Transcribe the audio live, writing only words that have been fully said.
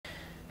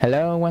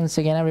Hello once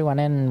again everyone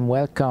and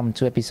welcome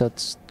to episode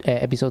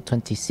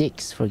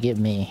 26, forgive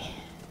me.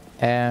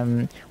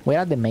 We're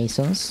at the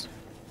Masons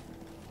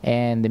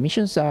and the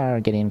missions are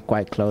getting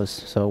quite close,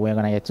 so we're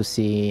gonna get to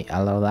see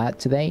a lot of that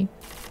today.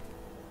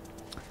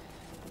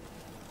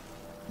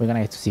 We're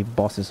gonna get to see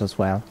bosses as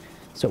well.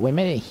 So we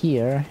made it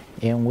here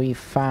and we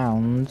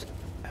found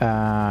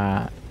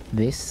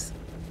this.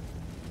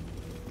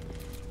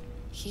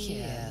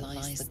 Here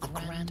lies the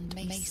Grand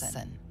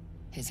Mason,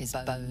 his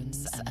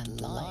bones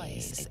and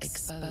lies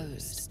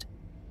exposed.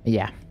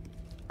 Yeah,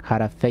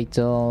 had a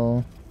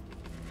fatal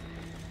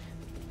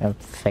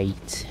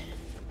fate,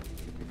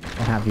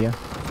 what have you.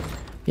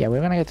 Yeah,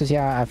 we're gonna get to see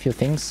a few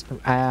things.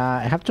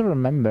 I have to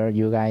remember,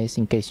 you guys,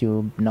 in case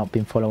you've not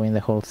been following the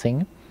whole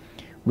thing,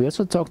 we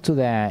also talked to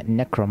the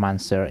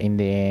necromancer in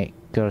the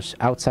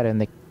outside in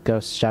the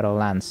Cursed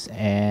Shadowlands,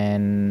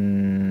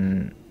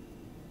 and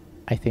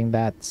I think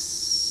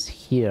that's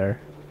here.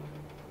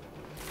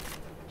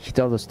 He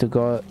told us to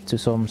go to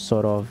some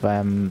sort of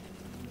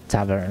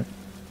tavern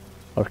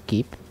or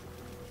keep.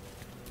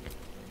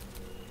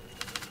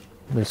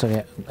 We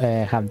also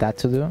have that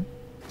to do.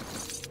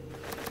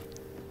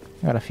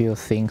 Got a few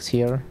things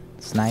here.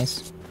 It's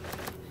nice.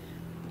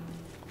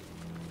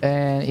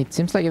 And it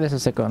seems like there's a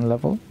second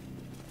level.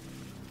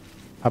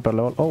 Upper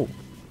level. Oh,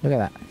 look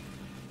at that.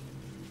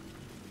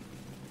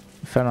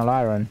 Infernal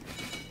Iron.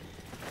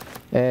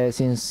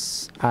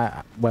 Since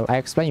well, I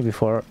explained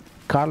before,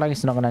 Carla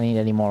is not gonna need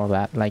any more of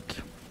that. Like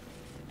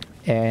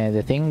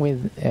the thing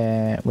with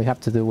we have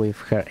to do with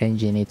her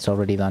engine, it's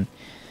already done.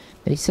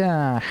 There is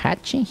a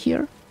hatch in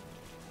here,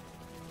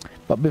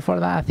 but before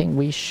that I think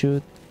we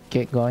should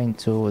get going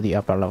to the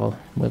upper level.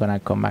 We're gonna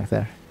come back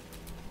there.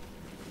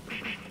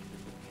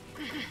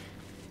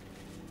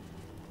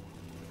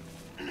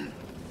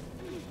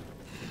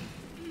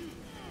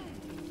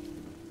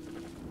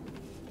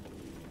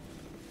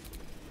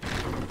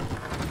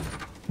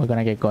 We're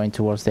gonna get going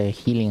towards the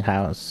healing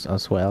house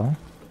as well.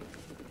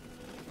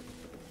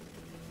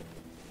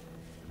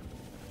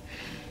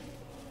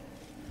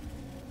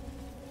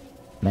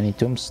 Many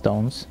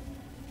tombstones.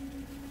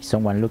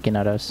 Someone looking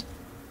at us.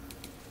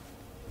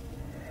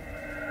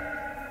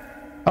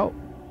 Oh!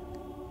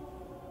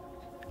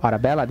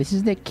 Arabella, this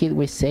is the kid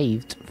we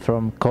saved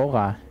from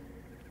Korra.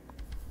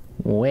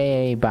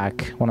 Way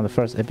back, one of the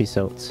first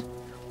episodes.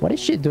 What is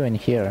she doing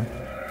here?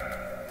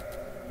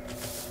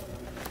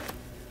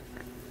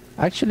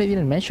 Actually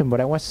didn't mention, but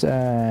I was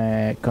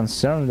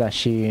concerned that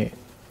she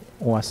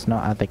was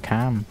not at the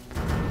camp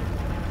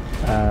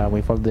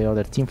with all the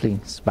other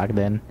tieflings back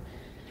then.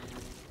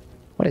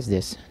 What is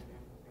this?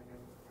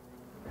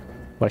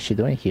 What is she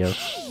doing here?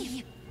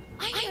 Hey,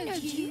 I know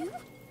you.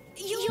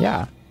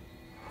 Yeah.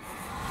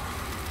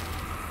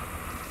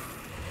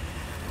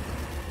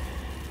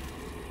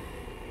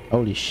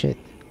 Holy shit.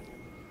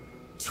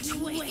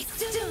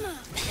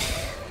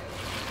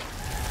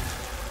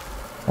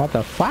 What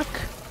the fuck?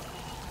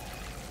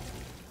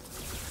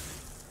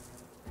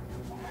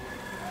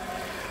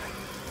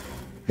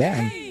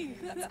 Damn. Hey,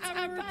 that's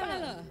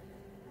Arabella.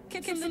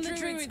 Kid from the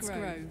Druid's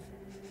Grove.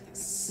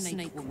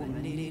 Snake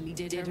woman nearly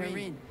did her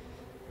in.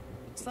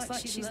 It's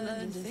like she's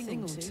learned a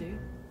thing or two.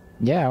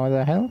 Yeah, what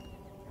the hell?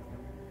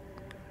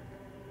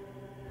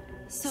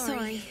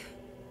 Sorry.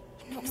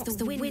 Knocks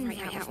the wind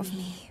right out of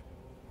me.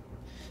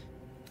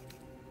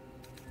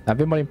 I'd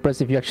be more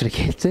impressed if you actually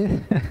get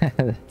it.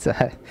 That's,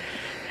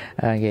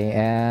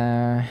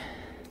 okay,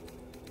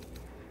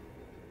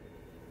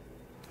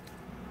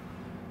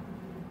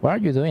 what are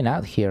you doing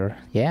out here?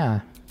 Yeah.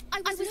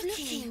 I was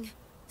looking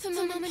for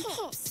Mum and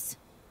Pops.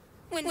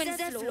 When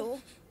Zevlor,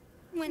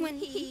 when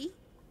he...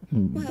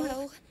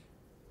 Well,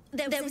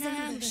 there was an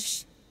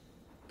ambush.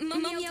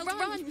 Mum yelled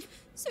run,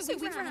 so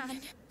we ran.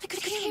 I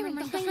could hear him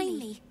behind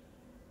me.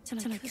 Till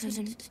I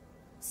couldn't.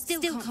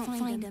 Still can't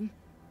find him.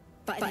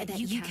 But I bet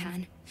you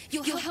can.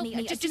 You'll help me,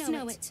 I just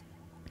know it.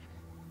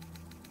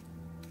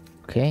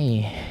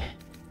 Okay.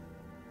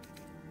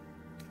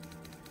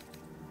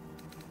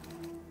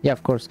 Yeah,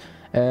 of course.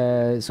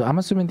 So I'm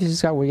assuming this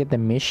is how we get the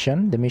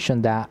mission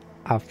that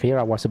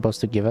Afira was supposed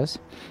to give us.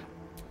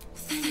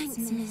 Thanks,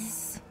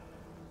 miss.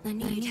 I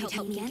knew you'd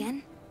help me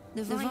again.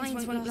 The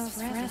vines won't last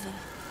forever.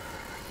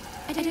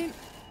 I don't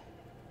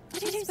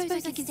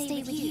suppose I can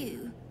stay with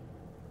you.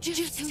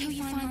 Just till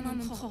you find Mum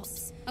and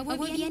Pops. I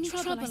won't be any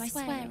trouble, I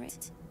swear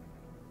it.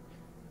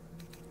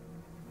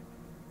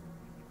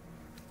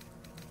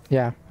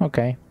 Yeah,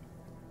 okay.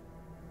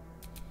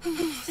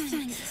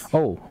 Thanks.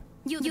 Oh.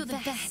 You're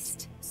the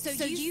best.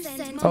 So you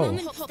send Mum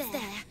and Pops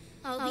there.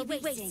 I'll be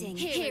waiting.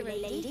 Here,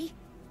 lady.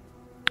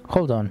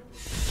 Hold on.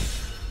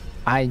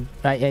 I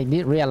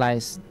did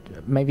realize,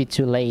 maybe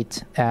too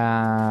late,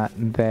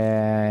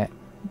 the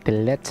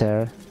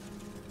letter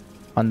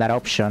on that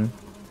option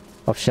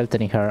of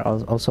sheltering her.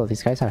 Also,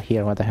 these guys are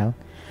here. What the hell?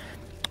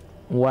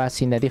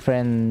 Was in a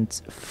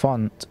different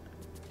font,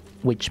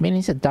 which means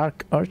it's a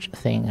dark urge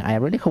thing. I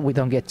really hope we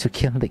don't get to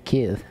kill the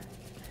kid.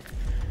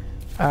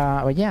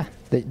 But yeah,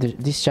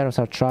 these shadows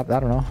are trapped. I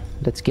don't know.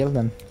 Let's kill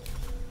them.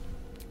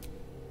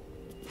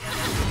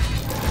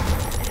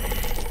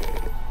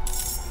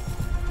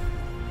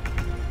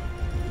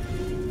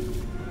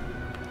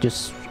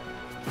 just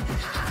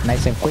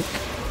nice and quick.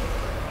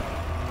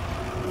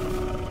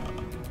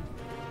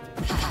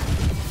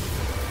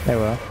 There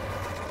we go.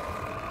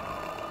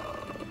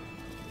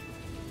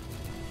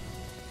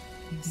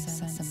 You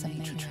sense a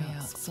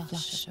matriarch's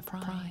flush of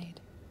pride.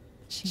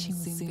 She will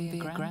soon be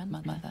a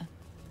grandmother,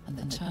 and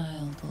the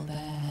child will bear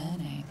her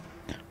name.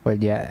 Well,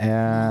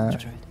 yeah,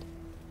 Mordred.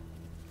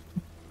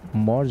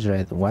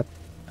 Mordred, what?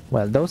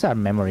 Well, those are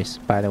memories,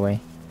 by the way.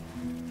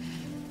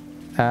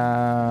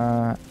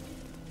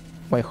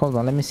 Wait, hold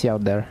on, let me see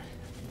out there.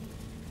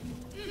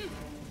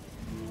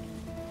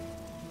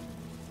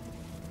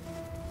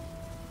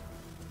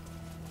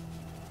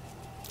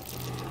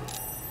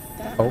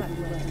 Oh.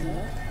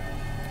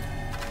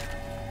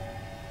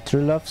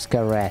 True Love's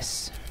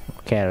Caress.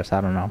 Who cares?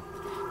 I don't know.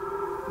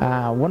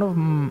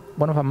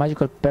 One of a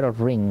magical pair of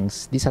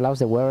rings. This allows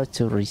the wearer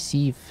to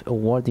receive a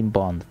warding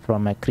bond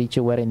from a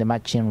creature wearing the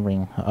matching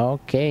ring.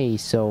 Okay,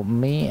 so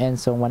me and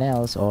someone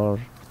else, or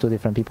two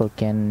different people,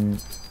 can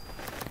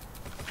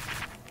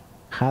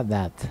have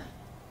that.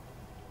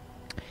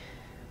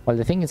 Well,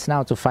 the thing is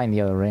now to find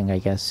the other ring, I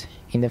guess.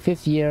 In the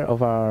 5th year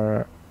of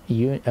our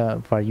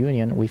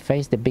union, we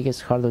faced the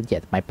biggest hurdle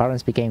yet. My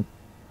parents became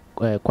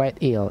quite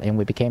ill, and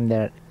we became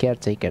their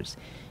caretakers.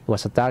 It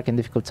was a dark and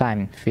difficult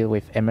time, filled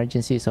with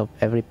emergencies of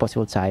every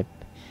possible type.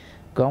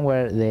 Gone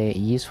were the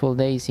useful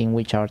days in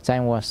which our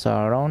time was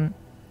our own.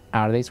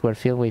 Our days were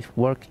filled with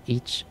work,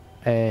 each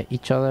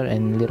other,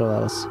 and little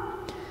else.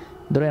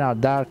 During our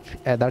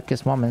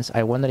darkest moments,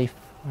 I wondered if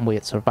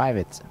we'd survive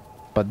it.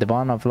 But the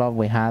bond of love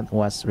we had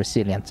was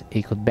resilient.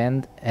 It could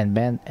bend and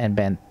bend and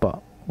bend,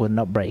 but would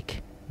not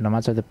break, no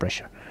matter the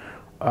pressure.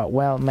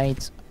 Well,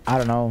 mates, I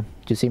don't know.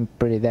 You seem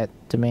pretty dead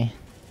to me.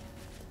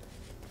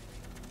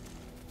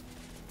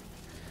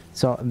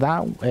 So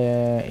that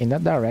in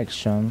that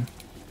direction,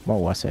 what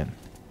was it?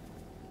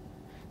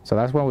 So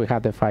that's when we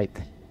had the fight,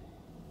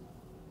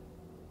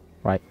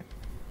 right?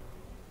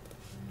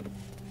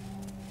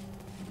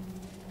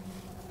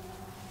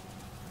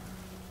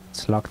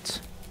 It's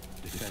locked.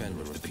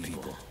 Defender of the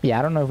people. Yeah,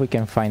 I don't know if we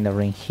can find the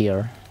ring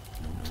here.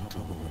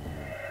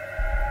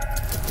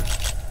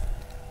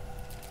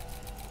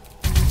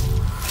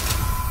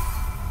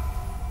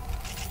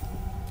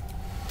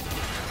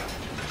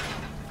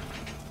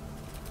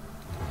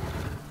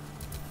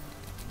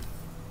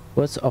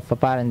 Boots of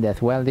apparent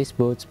death. Well, these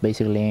boots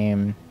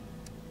basically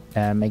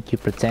make you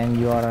pretend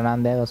you are an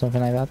undead or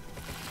something like that.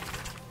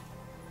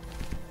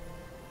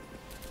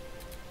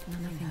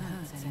 Nothing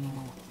hurts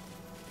anymore.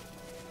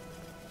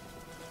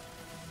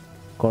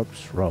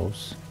 Corpse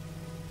rose.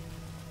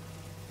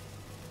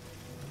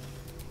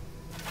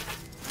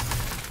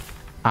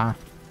 Ah,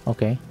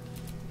 okay.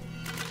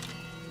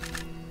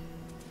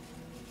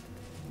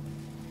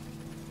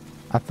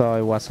 I thought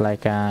it was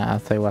like I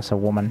thought it was a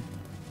woman.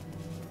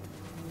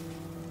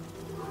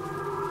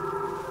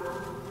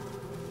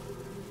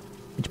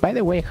 Which, by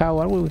the way, how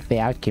are we with the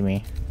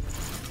alchemy?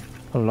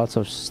 Oh, lots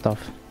of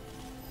stuff.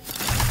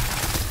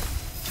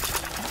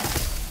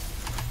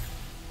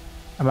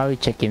 I might be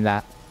checking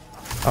that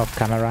off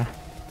camera.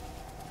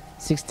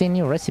 16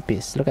 new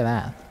recipes. Look at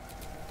that.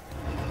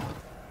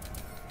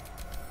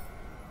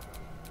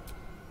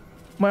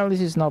 Well,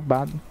 this is not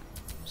bad.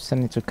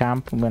 Send it to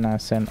camp. I'm gonna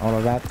send all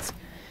of that.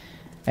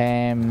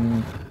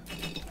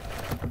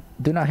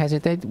 Do not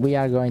hesitate. We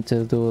are going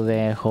to do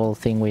the whole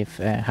thing with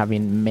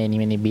having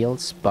many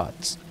builds,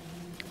 but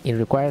it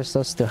requires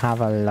us to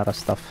have a lot of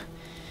stuff.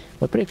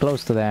 We're pretty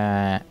close to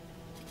the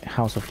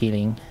House of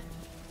Healing.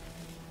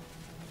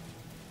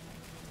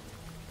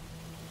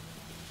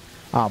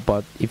 Oh,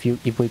 but if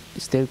we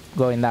still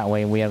go in that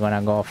way, we are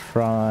gonna go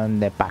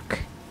from the back.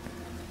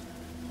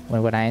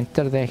 We're gonna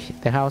enter the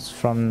house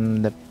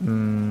from the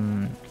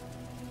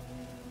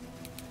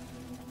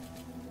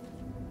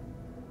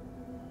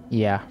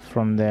yeah,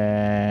 from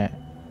the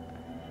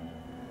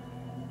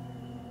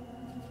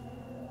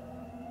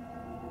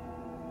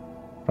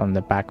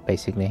back,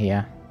 basically,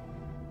 yeah.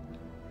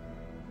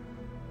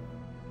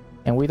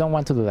 And we don't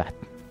want to do that.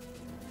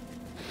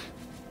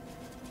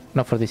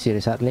 Not for this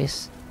series, at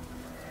least.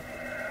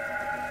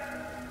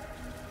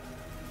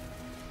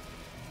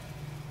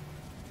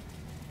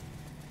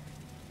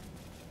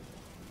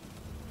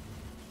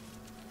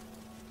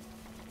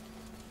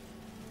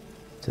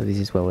 So this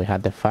is where we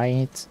had the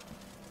fight.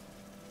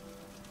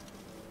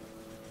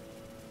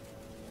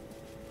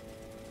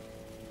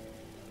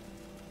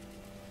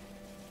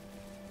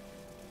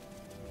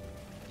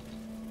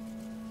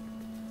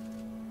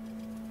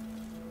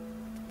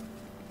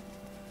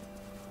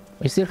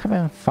 We still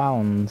haven't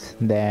found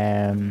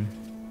the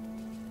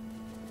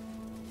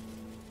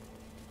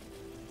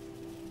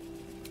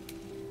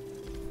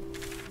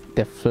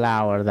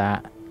flower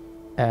that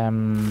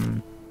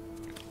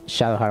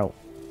Shadowheart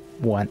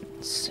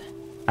wants.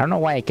 I don't know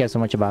why I care so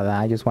much about that.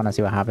 I just want to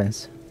see what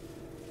happens.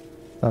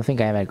 I don't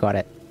think I ever got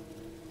it.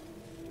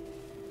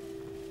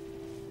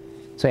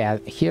 So yeah,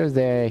 here's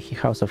the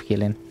House of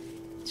Healing.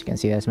 As you can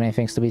see, there's many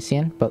things to be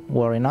seen, but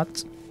worry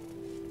not.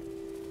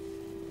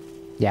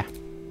 Yeah.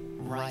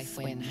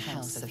 Rifewin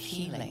House of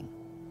Healing.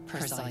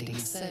 Presiding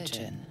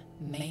surgeon,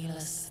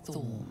 Malus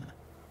THORM.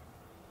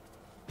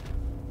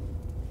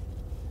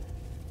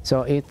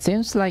 So it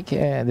seems like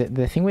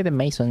the thing with the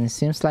Mason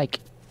seems like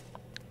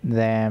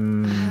the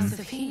How's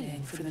the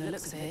feeling from the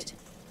looks of it?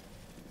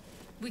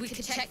 We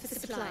could check for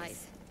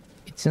supplies.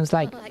 it seems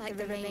like Like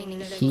the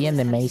remaining he and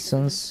the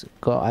Masons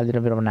got a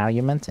little bit of an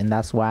argument, and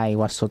that's why it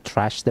was so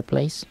trashed, the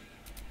place.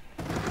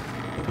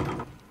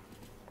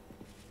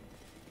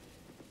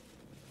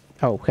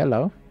 Oh,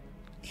 hello.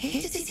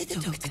 Is it the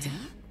doctor?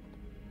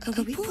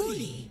 Are we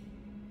poorly?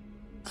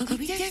 Are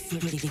we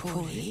desperately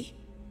poorly?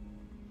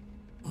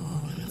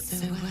 Oh, not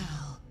so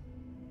well.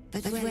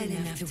 But well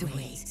enough to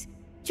wait.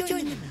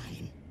 Join the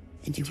line,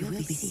 and you will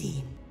be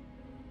seen.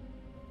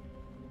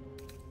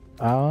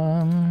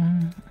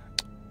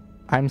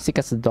 I'm sick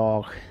as a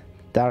dog.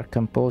 Dark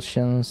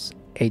compulsions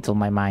ate on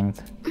my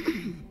mind.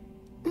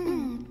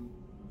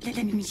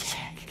 Let me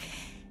check.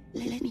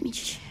 Let me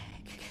check.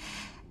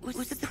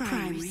 What's the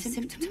primary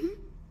symptom?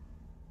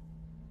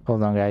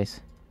 Hold on,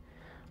 guys.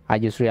 I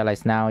just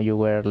realized now you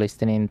were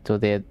listening to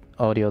the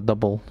audio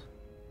double.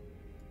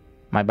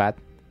 My bad.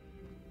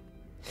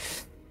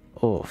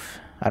 Oof.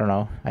 I don't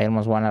know. I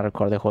almost want to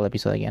record the whole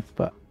episode again,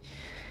 but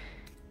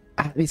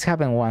this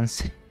happened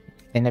once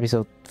in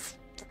episode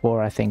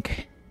 4, I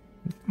think.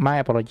 My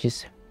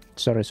apologies.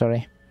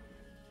 Sorry.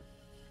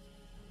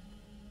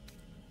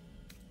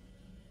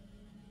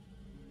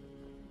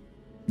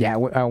 Yeah,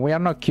 we are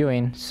not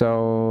queuing,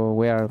 so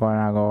we are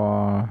gonna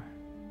go.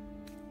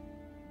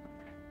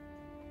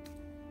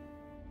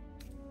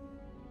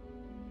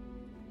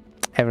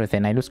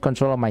 Everything. I lose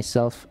control of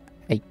myself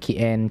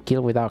and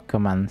kill without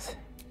command.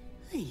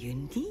 A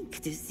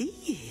unique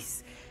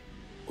disease.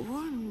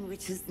 One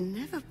which has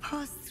never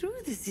passed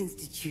through this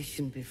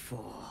institution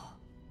before.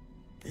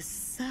 The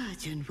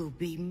surgeon will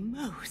be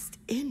most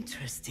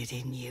interested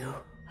in you.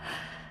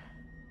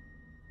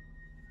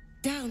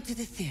 Down to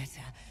the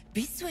theater.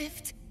 Be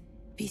swift.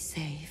 Be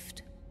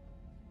saved.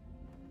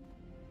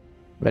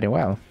 Very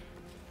well.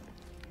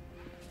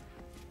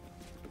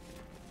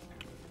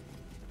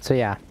 So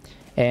yeah.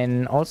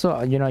 And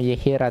also, you know,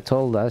 Yehira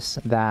told us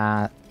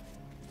that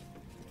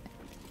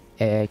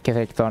they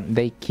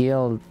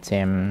killed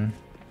him,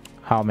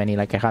 how many,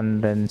 like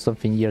 100 and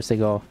something years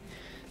ago.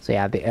 So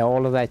yeah,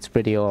 all of that's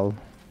pretty old.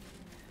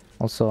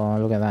 Also,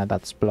 look at that,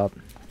 that's blood.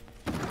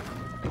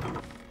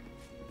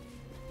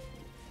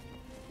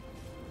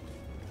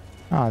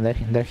 Oh,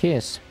 there he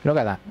is. Look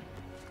at that.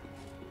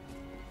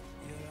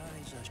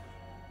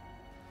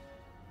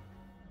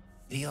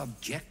 The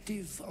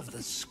objective of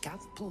the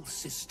Scalpel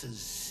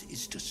Sisters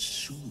is to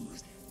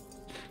soothe.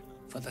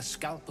 For the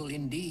scalpel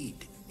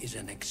indeed is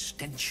an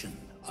extension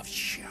of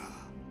Shah.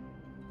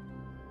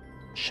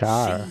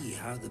 Shah. See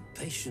how the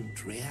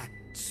patient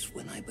reacts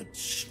when I but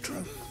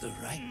stroke the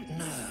right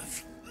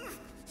nerve.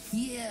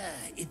 Hear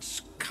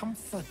its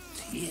comfort,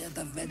 hear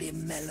the very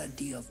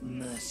melody of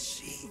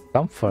mercy.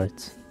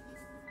 Comfort.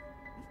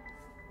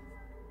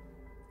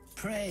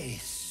 Pray,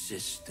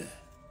 sister,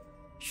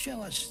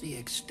 show us the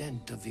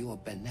extent of your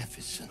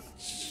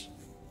beneficence.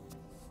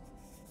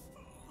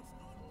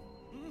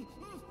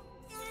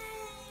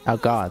 Oh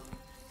God.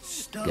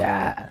 Stop.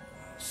 Yeah.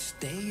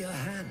 Stay your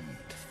hand,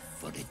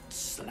 for it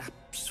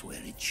slaps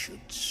where it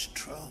should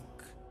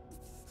stroke.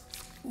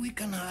 We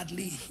can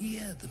hardly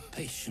hear the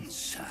patient's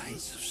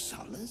sighs of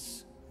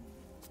solace.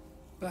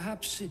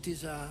 Perhaps it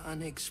is our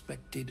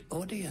unexpected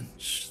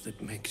audience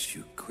that makes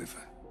you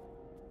quiver.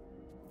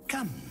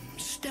 Come,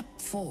 step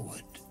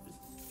forward.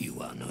 You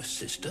are no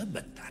sister,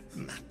 but that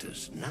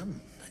matters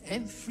none.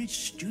 Every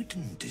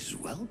student is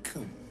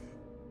welcome.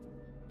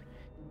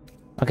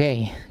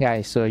 Okay,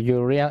 guys. So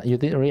you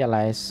did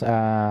realize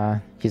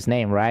his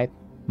name, right?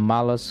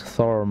 Malus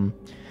THORM.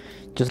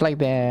 Just like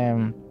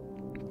the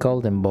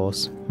Golden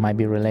Boss might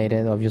be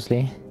related,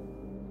 obviously,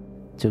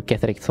 to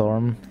Ketheric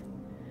THORM.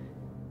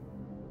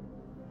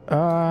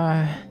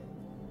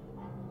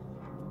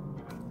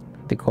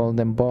 The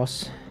Golden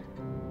Boss.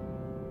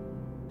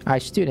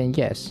 Student,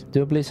 yes.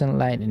 Do please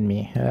enlighten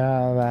me.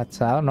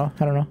 That's I don't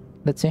know.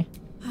 Let's see.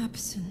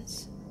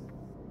 Absence.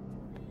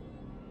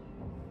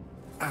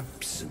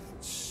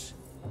 Absence.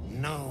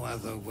 No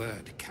other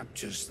word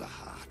captures the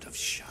heart of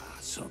Shah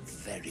so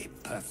very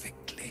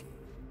perfectly.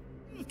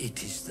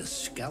 It is the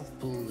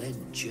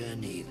scalpel-led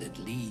journey that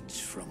leads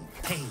from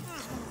pain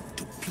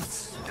to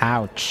peace.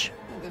 Ouch.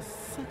 What the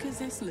fuck is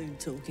this loon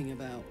talking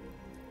about?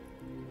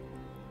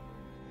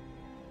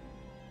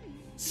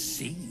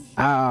 See?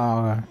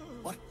 Oh.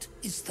 What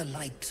is the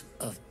light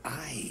of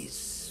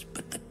eyes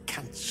but the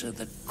cancer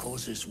that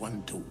causes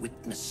one to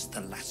witness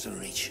the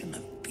laceration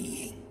of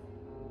being?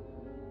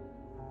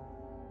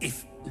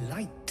 If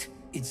light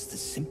is the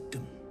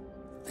symptom,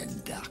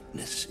 then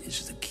darkness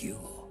is the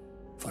cure.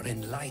 For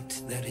in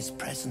light there is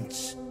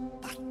presence,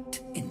 but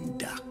in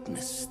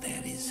darkness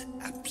there is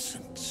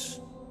absence.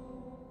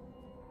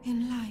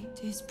 In light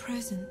is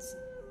presence,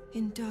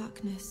 in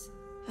darkness,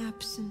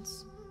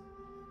 absence.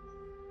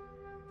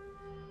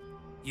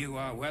 You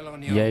are well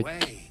on your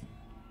way,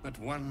 but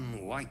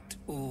one white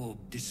orb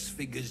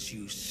disfigures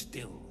you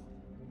still.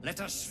 Let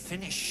us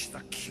finish the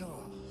cure.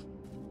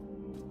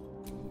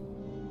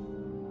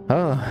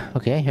 Oh,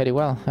 okay, very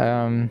well.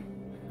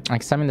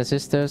 Examine the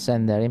sisters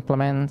and their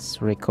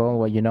implements. Recall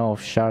what you know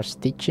of Shar's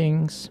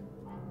teachings.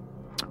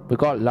 We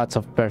got lots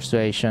of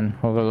persuasion.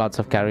 We got lots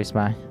of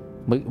charisma.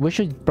 We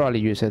should probably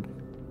use it.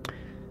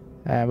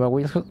 But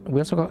we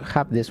also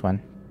have this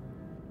one.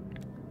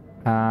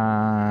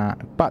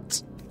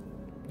 But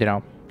you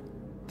know,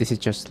 this is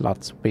just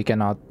lots. We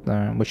cannot.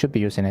 We should be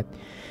using it.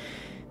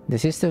 The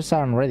sisters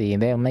aren't ready.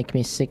 They'll make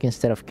me sick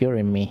instead of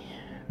curing me.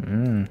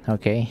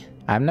 Okay.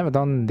 I've never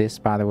done this,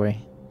 by the way.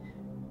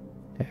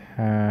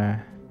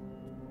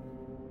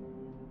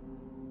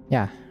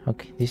 Yeah.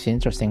 Okay. This is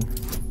interesting.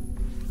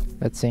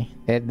 Let's see.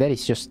 There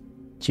is just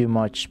too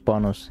much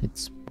bonus.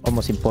 It's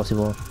almost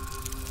impossible.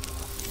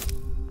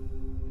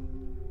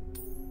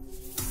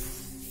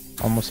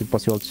 Almost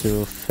impossible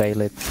to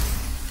fail it.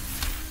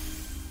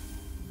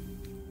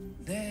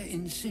 Their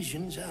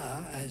incisions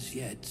are, as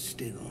yet,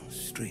 still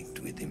streaked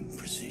with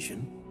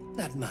imprecision.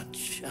 That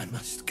much I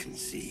must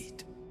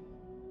concede.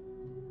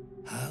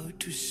 How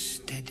to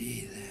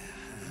steady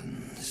their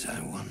hands,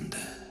 I wonder.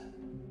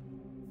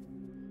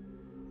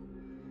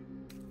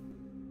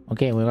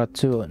 Okay, we got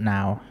 2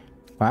 now.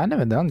 Well, I've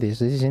never done this.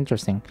 This is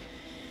interesting.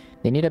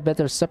 They need a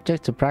better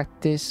subject to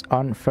practice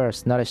on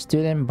first. Not a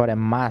student, but a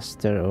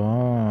master.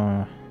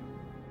 Oh.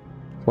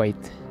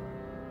 Wait.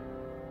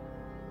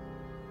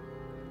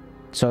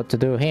 So to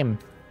do him,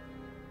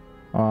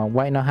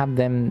 why not have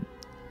them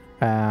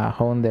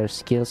hone their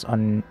skills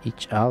on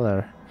each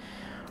other?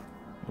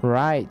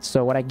 Right,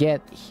 so what I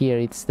get here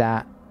is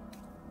that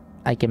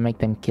I can make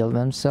them kill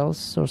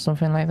themselves or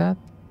something like that.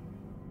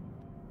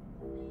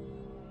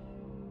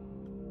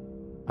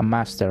 A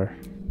master.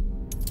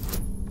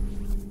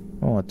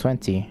 Oh,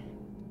 20.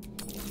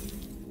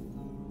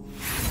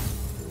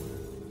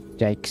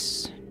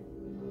 Yikes.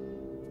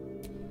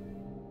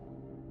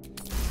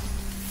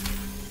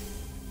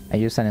 I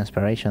used an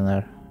inspiration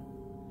there.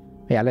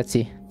 Yeah, let's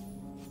see.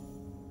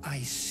 I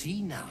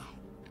see now.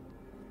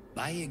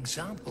 By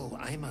example,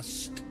 I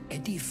must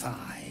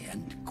edify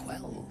and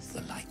quell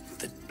the light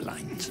that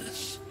blinds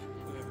us.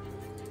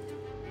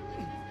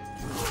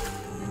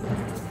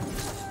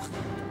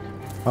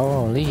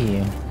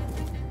 Holy.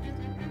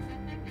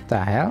 The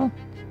hell?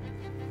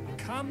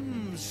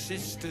 Come,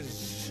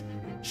 sisters,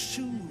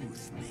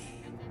 soothe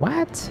me.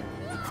 What?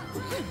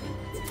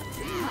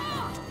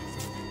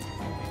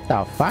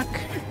 The fuck?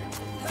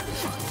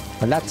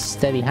 Well, that's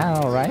steady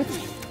hand, alright.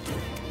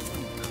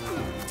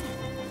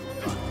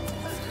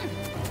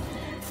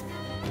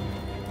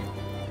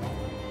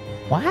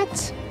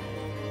 What?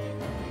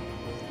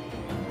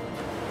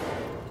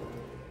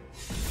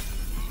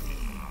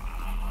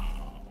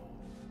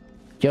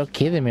 You're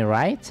kidding me,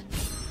 right?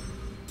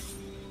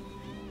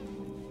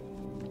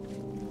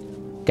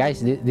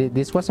 Guys,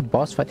 this was a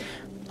boss fight.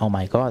 Oh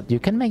my god, you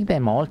can make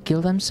them all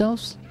kill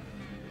themselves?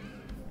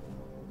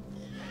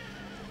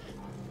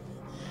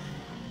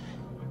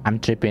 I'm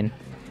tripping.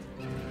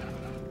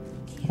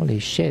 Holy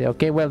shit.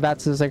 Okay, well,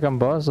 that's the second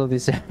boss of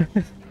this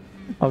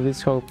of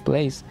this whole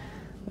place.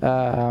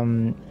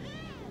 Yeah,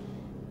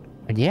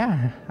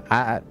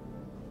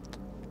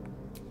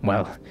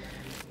 well,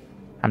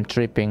 I'm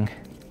tripping.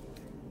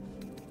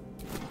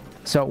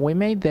 So we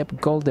made the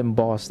golden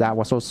boss that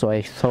was also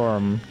a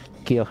THORM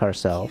kill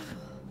herself.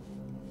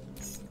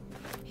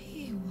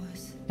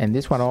 And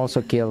this one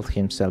also killed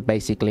himself,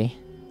 basically.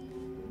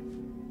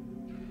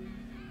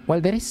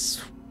 Well, there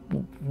is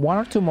 1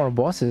 or 2 more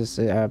bosses,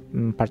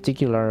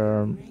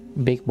 particular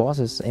big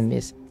bosses in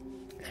this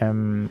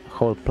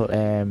whole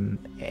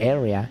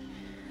area.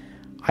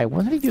 I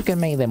wonder if you can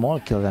make them all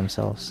kill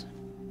themselves.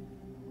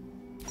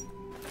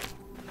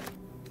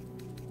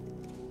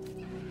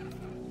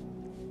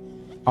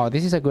 Oh,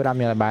 this is a good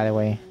amulet, by the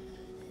way.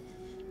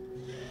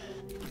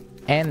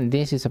 And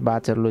this is a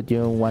battle loot.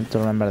 You want to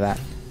remember that.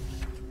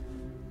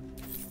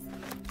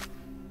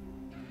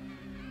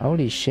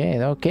 Holy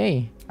shit!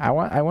 Okay, I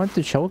want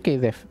to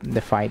showcase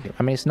the fight.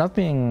 I mean, it's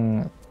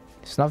nothing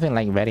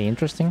like very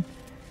interesting.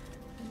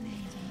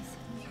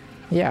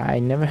 Yeah, I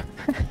never.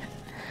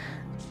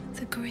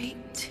 The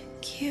great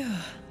cure.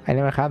 I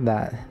never had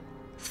that.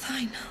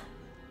 Final.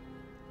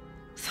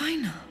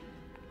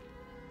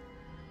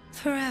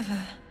 Forever.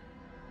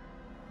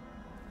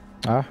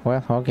 Oh,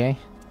 well, okay.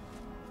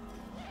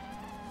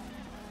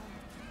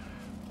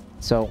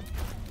 So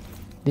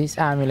this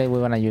amulet we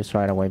wanna use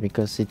right away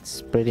because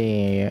it's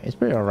pretty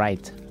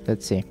alright.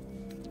 Let's see.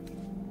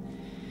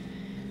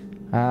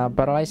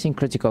 Paralyzing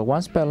critical.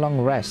 Once per long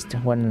rest,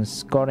 when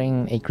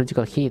scoring a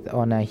critical hit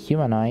on a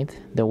humanoid,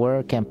 the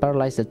wearer can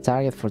paralyze the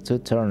target for 2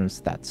 turns.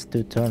 That's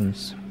 2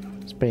 turns.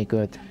 It's pretty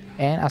good.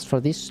 And as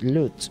for this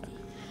loot,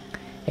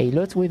 a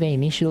loot with the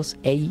initials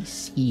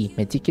AC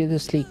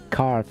meticulously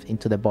carved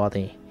into the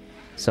body.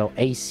 So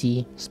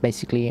AC is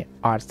basically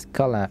Art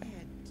Color,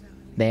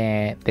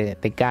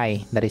 the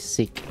guy that is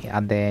sick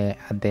at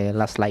the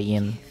last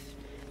lie-in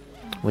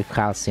with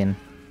Halcyon.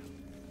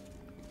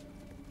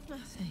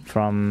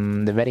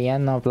 From the very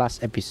end of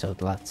last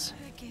episode, lads.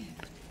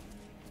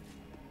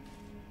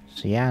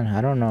 So yeah, I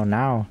don't know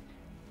now.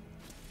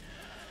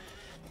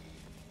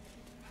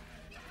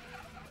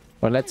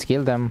 Well, let's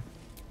kill them.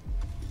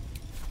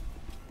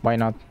 Why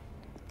not?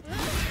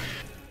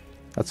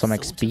 That's some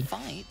XP.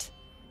 Fight,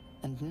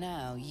 and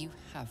now you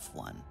have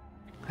one.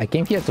 I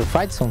came here to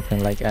fight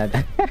something like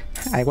that.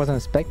 I wasn't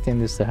expecting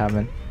this to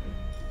happen.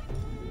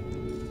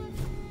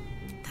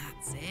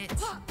 That's it.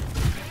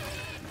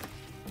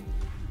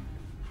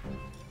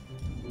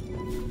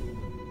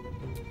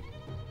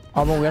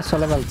 Oh, but we also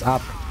leveled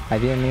up. I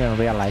didn't even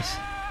realize.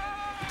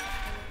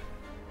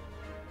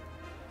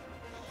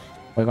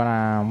 We're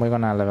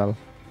gonna level.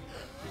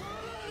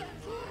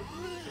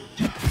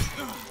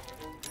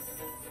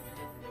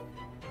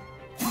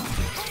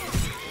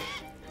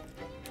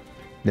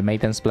 The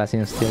Maiden's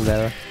Blessing is still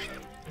there.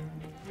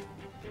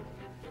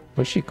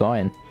 Where's she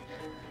going?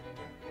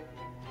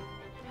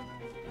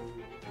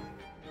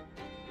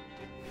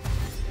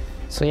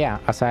 So yeah,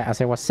 as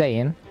I was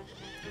saying,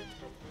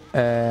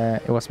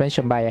 it was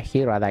mentioned by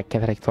Ahira that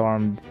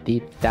THORM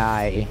did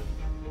die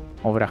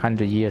over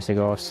 100 years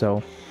ago.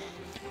 So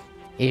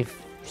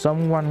if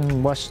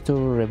someone was to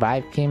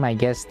revive him, I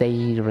guess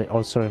they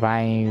also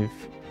revive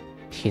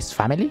his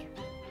family.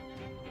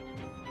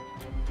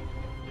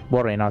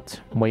 Worry not,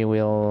 we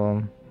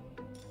will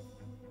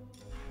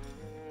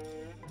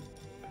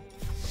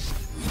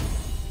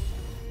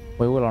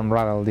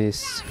unravel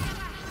this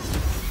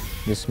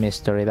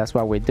mystery. That's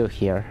what we do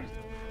here.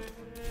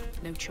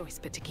 No choice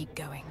but to keep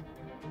going.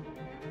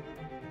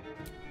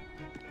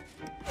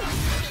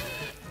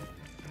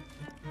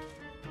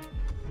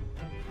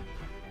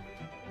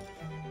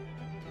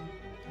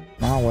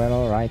 Oh well,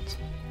 alright.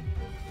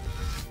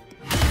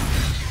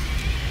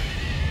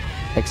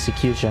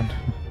 Execution.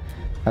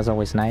 That's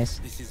always nice.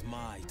 This is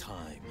my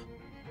time.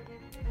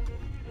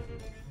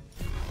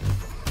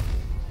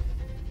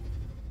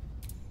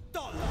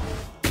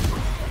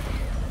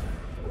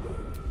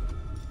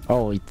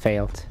 Oh, it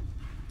failed.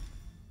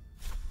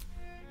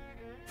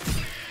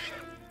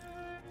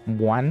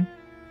 1.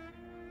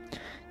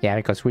 Yeah,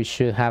 because we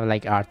should have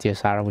like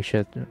RTSR. We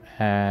should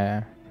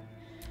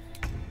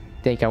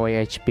take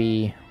away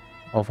HP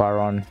of our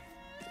own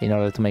in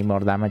order to make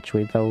more damage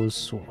with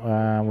those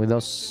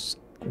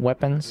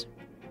weapons.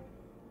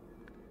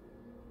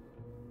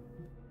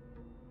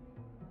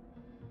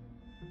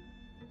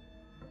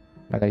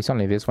 But there is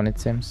only this one, it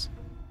seems,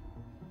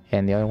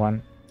 and the other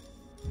one.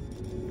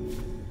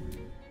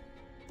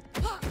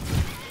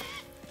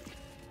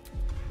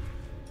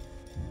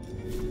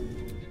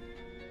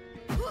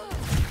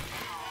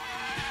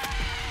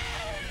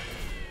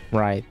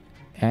 Right,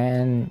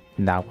 and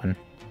that one.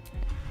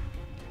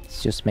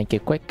 Let's just make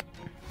it quick.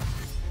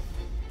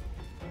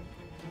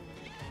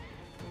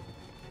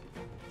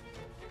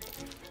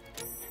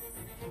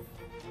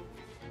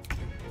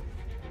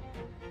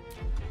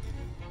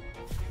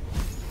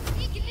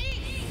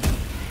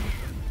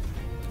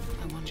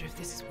 I wonder if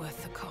this is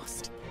worth the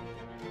cost.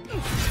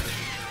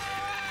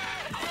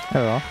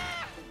 Hello.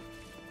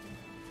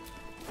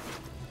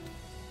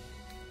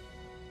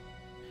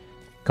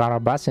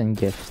 Carabasan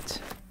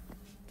gift.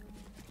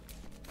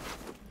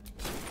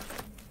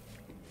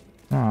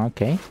 Oh,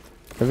 okay.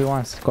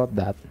 Everyone's got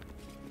that.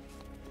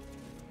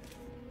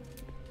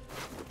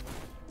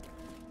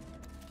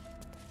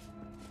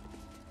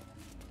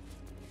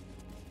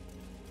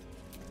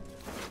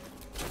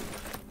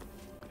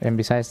 And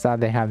besides that,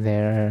 they have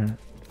their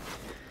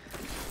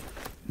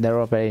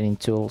operating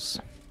tools.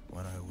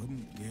 What I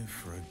wouldn't give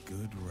for a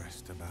good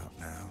rest about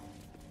now.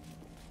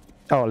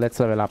 Oh, let's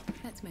level up.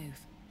 Let's move.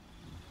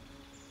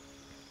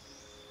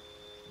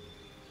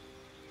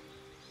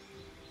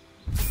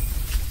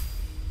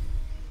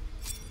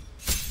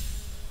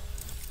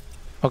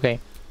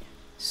 Okay,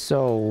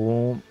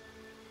 so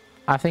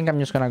I think I'm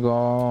just gonna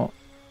go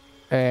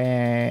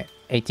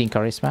 18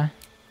 charisma.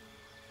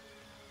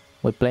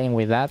 We're playing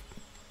with that,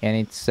 and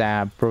it's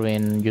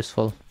proving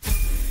useful.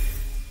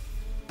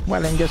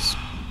 Well, and just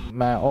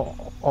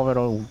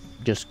overall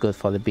just good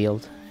for the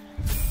build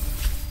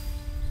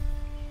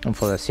and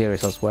for the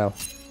series as well.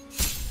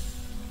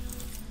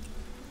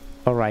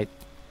 Alright,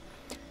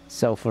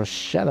 so for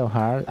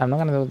Shadowheart, I'm not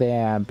gonna do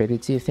the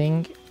ability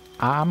thing.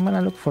 I'm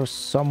gonna look for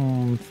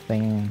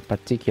something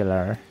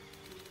particular.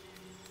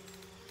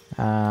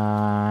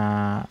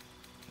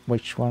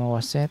 Which one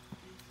was it?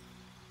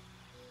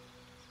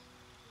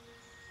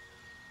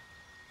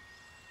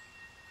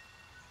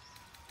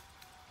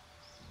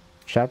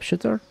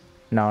 Sharpshooter?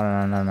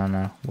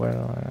 No.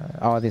 Where?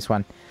 Oh, this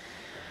one.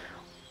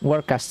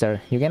 Warcaster.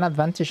 You gain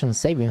advantage on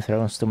saving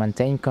throws to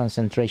maintain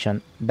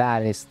concentration.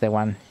 That is the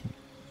one.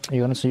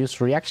 You can also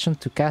use reaction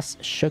to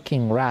cast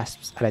shocking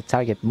grasps at a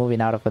target moving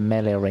out of the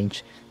melee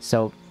range.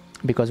 So,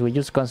 because we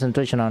use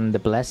concentration on the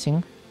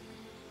blessing,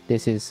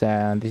 this is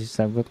a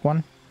good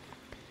one.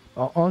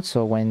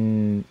 Also,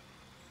 when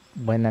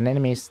an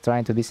enemy is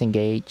trying to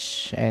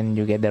disengage and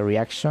you get the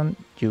reaction,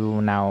 we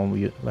will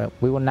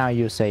now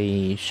use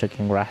a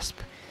shocking grasp,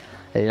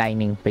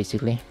 lightning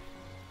basically.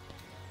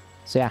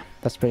 So yeah,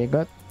 that's pretty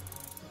good.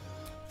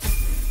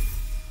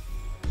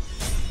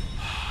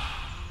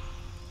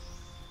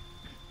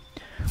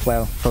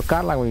 Well, for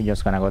Carla, we're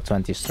just gonna go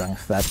 20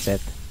 strength. That's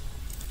it.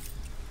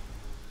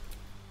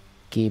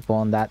 Keep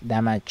on that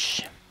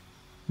damage.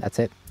 That's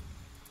it.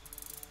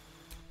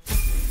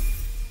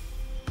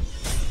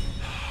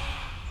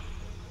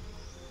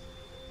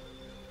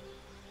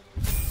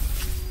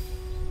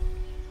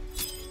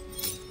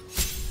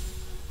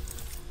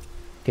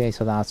 Okay,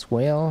 so that's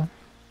Will.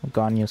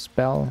 Got a new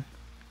spell.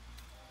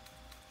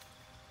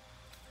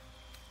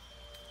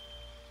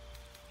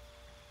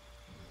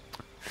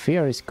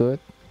 Fear is good.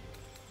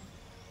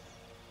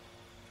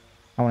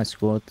 I want to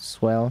squat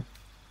as well.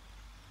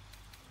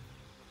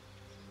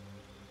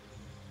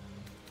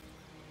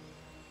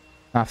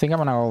 I think I'm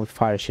gonna go with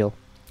Fire Shield.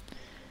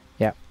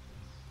 Yeah.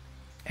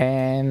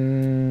 And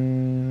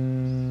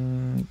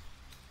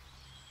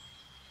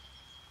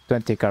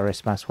 20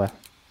 Charisma as well.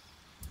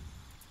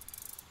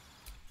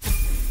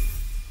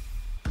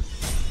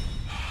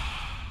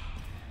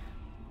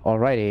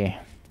 Alrighty.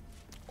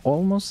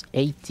 Almost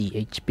 80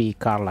 HP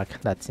Karlach.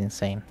 That's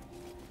insane.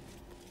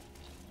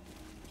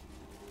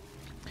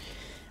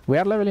 We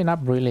are leveling up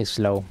really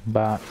slow,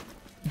 but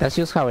that's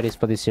just how it is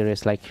for this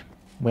series. Like,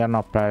 we are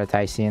not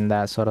prioritizing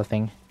that sort of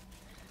thing.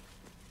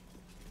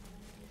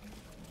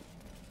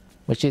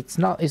 Which it's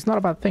not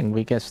a bad thing.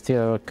 We can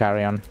still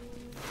carry on.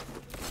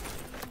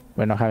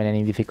 We're not having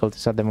any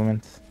difficulties at the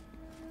moment.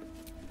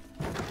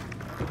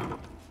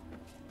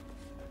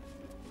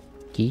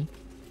 Key.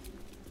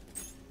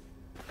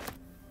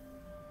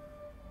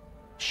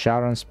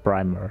 Sharon's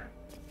Primer.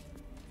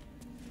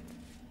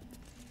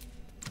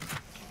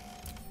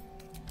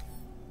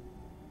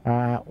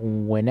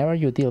 Whenever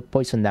you deal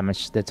poison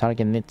damage, the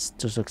target needs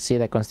to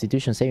succeed a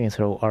Constitution saving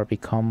throw or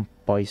become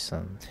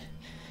poisoned.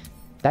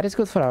 That is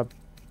good for a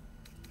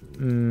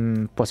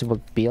possible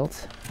build.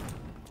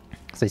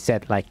 As I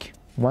said, like,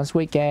 once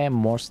we get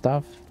more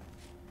stuff,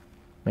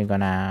 we're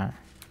gonna...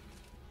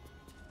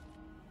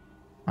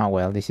 Oh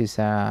well, this is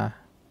a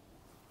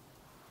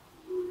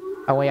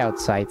way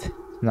outside.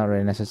 Not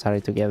really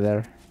necessary to get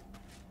there.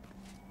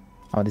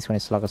 Oh, this one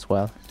is locked as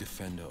well.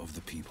 Defender of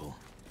the people.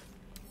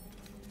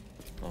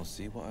 I'll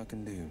see what I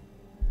can do.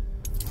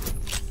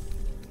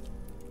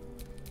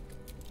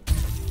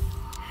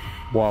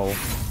 Whoa.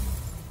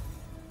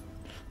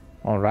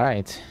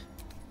 Alright.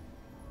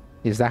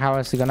 Is that how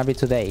it's gonna be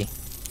today?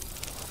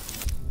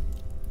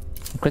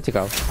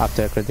 Critical.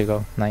 After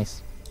critical.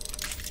 Nice.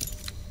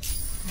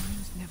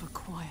 Mine's never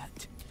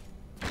quiet.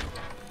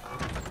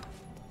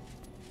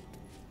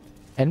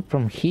 And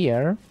from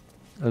here,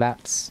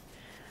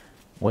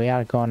 we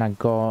are gonna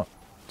go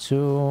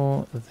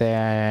to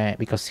the,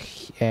 because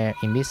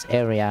in this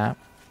area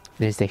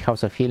there's the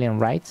House of Healing,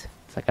 right?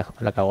 It's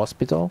like a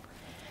hospital,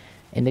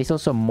 and there's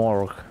also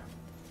morgue.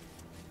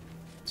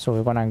 So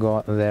we're gonna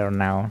go there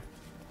now.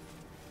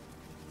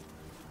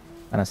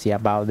 Gonna see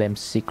about them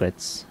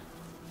secrets.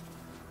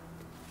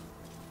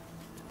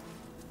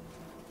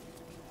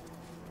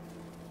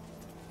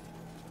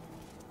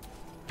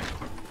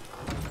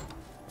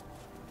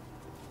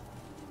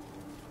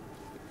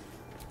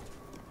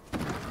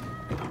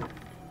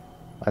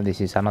 Well,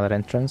 this is another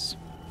entrance.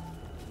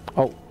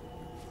 Oh.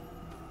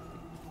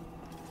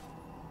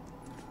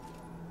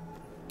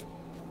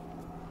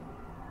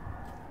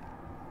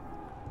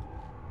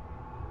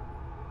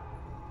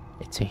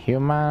 It's a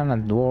human, a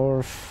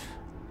dwarf,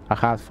 a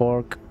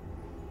half-orc,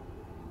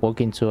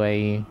 walk into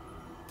a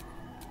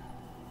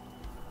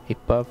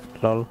pub,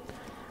 lol.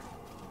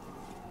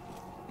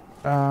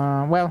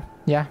 Well,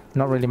 yeah,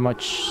 not really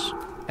much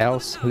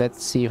else.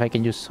 Let's see if I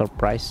can use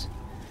surprise.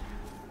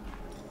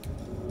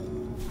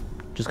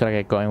 Just gotta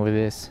get going with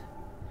this.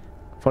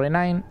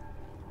 49,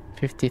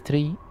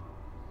 53.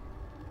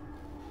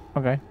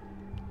 Okay.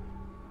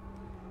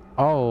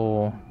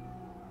 Oh,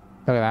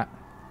 look at that.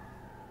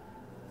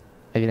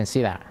 I didn't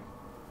see that.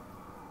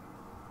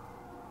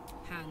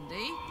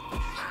 Handy.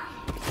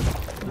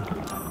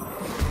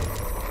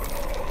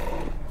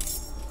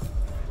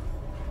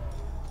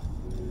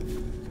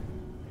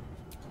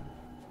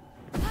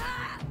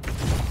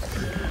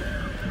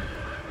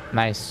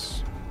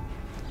 Nice.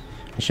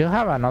 I should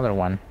have another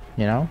one,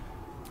 you know?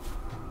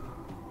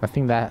 I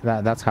think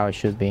that's how it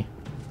should be.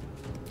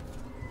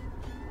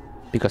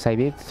 Because I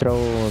did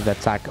throw the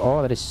attack.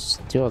 Oh, there is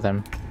 2 of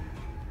them.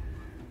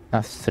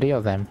 That's 3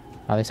 of them.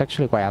 Oh, there's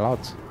actually quite a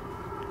lot.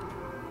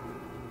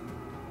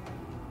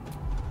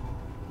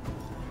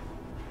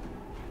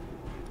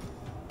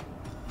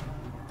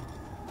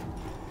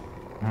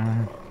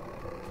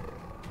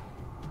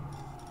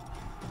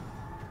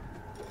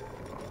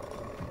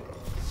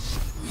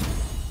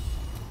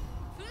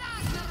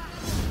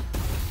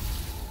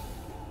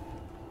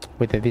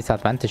 With the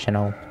disadvantage, you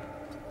know.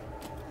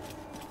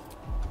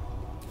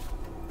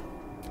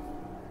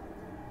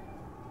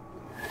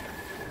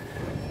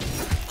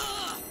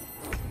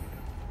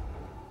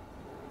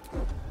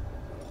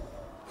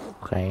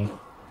 Okay.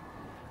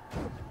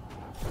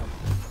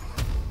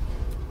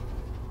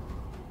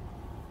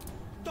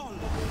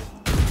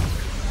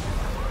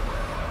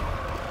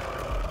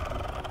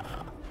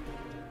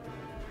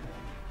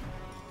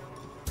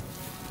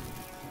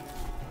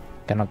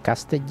 Cannot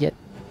cast it yet.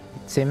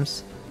 It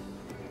seems.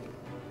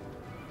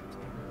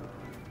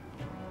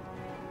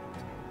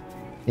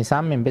 Since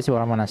I'm invisible,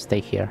 I'm gonna stay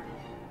here.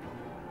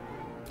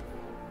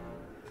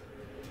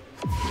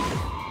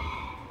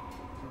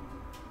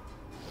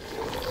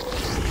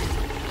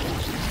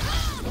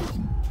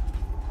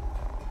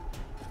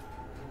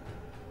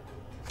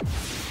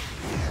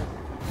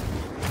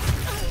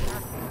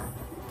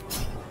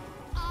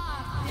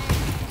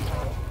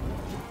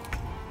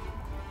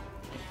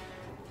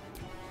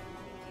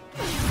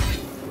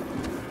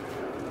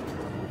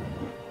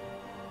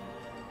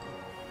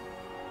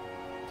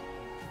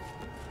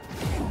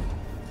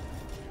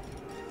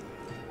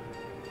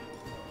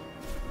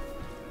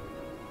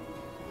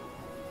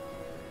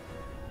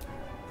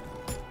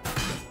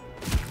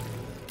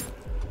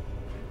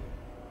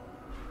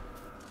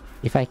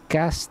 If I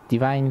cast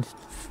Divine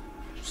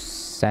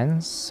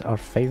Sense or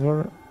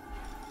Favor...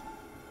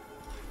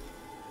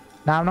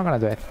 No, I'm not gonna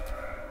do it.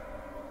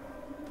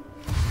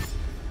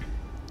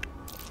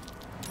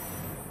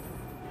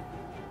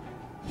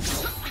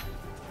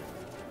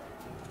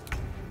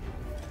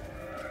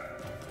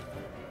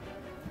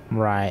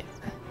 Right.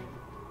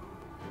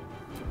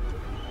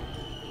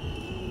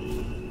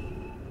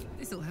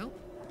 This'll help.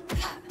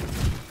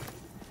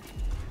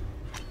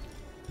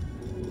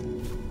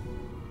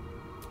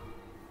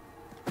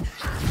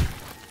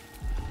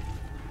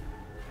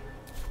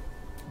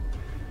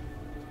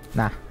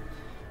 Nah,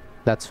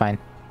 that's fine.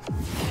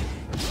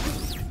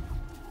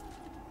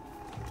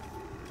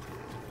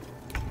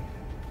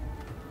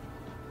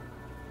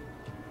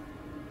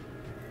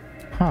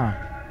 Huh.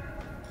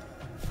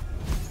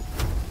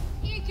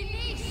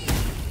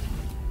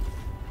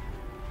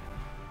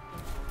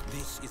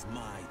 This is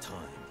my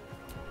time.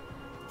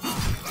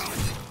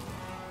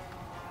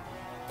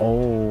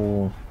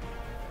 Oh.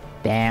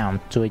 Damn,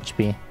 2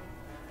 HP.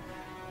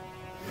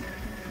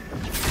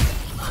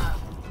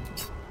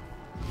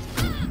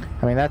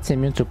 I mean, that's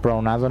immune to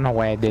prone. I don't know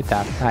why I did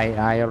that.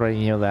 I already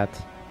knew that.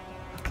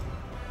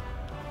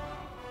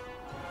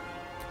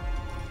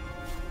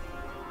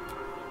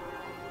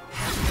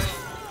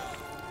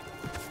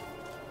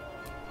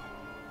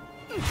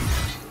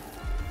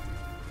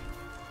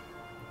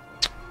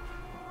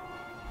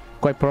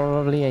 Quite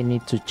probably I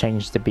need to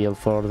change the build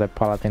for the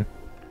paladin.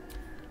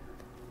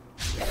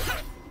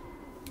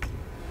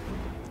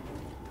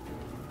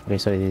 Okay,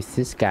 so it is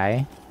this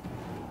guy.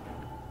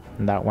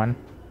 And that one.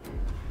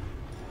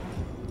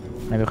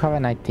 I do have a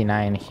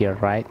 99 here,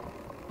 right?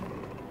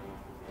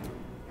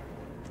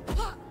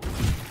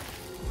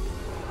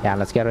 Yeah,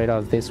 let's get rid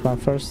of this one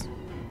first.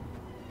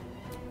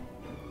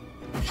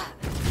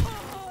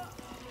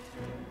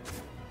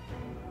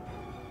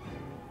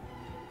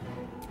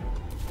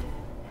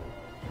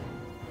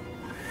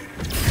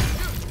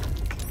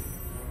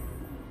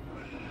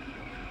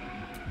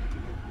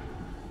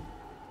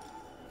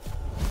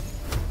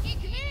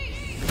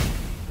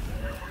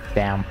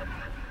 Damn.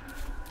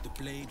 The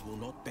blade will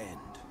not bend.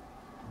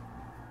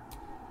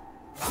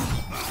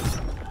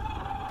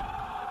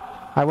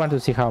 I want to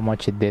see how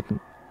much it did.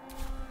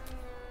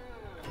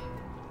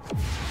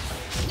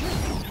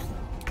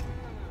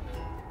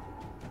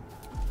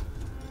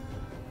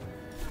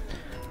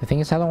 The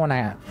thing is, I don't want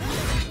to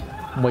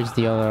waste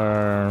the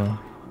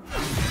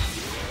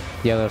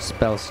other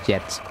spells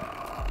yet.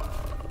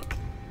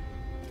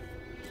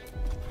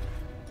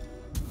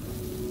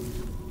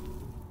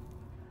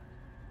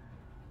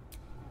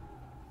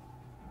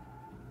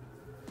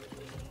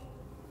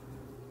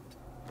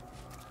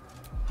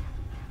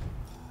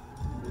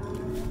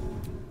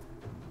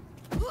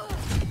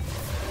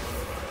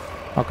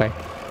 Okay.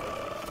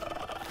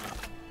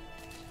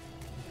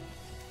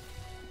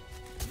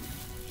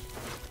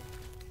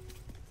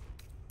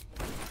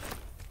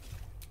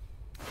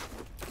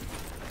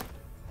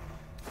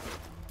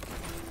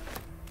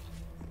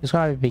 Just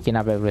gonna be picking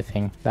up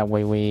everything. That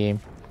way we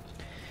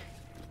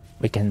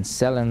can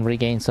sell and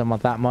regain some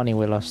of that money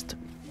we lost.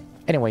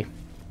 Anyway,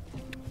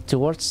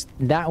 towards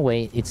that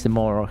way it's the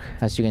morgue,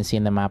 as you can see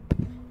in the map.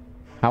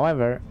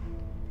 However,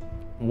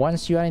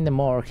 once you are in the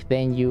morgue,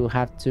 then you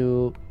have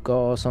to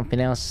go something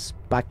else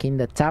back in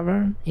the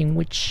tavern, in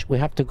which we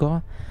have to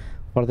go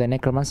for the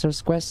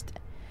necromancer's quest.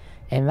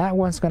 And that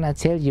one's gonna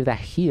tell you that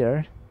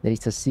here there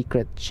is a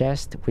secret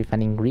chest with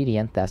an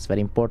ingredient that's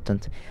very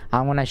important.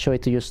 I'm gonna show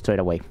it to you straight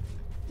away.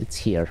 It's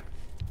here.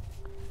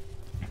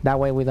 That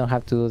way we don't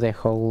have to do the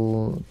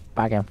whole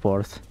back and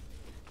forth.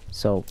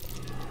 So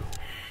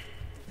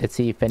let's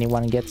see if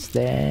anyone gets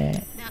the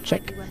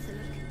check.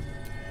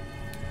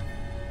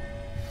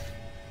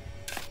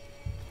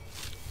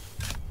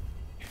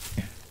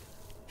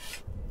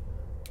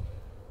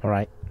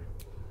 Alright.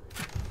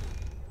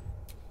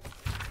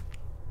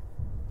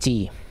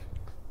 T.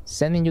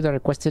 Sending you the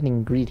requested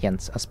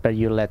ingredients as per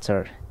your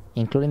letter,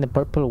 including the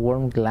purple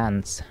worm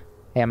glands.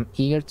 I am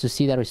eager to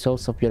see the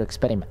results of your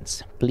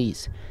experiments.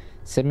 Please,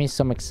 send me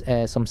some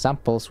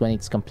samples when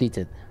it's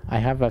completed. I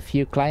have a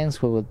few clients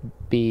who would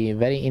be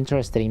very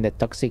interested in the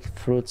toxic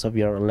fruits of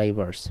your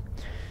labors.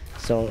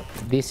 So,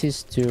 this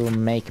is to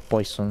make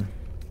poison.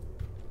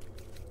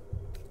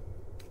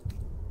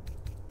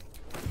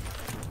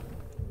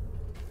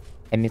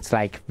 And it's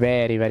like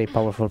very, very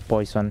powerful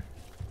poison.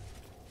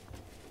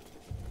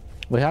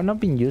 We have not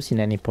been using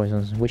any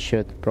poisons. We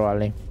should,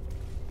 probably.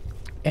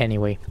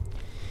 Anyway.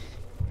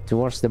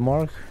 Towards the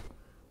morgue.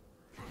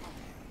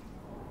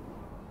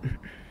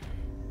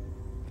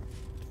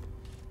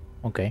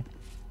 Okay.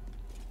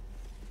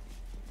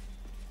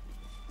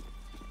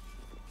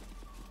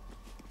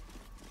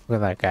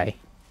 Look at that guy.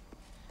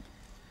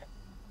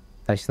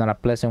 That's not a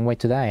pleasant way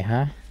to die,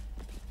 huh?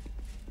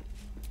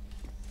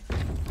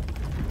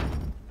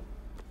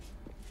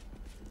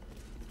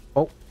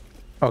 Oh,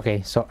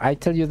 okay. So I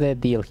tell you the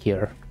deal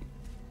here.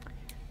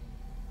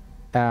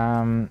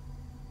 Well,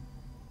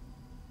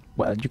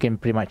 you can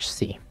pretty much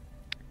see.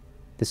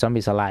 The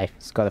zombie's alive.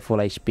 It's got a full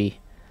HP.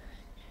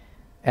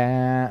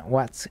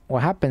 What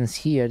happens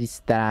here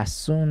is that as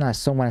soon as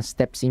someone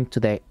steps into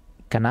the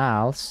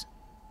canals,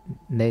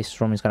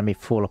 this room is gonna be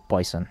full of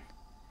poison.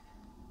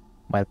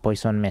 Well,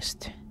 poison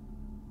mist.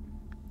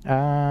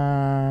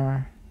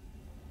 Well,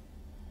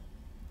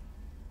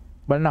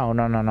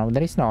 no.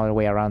 There is no other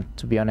way around,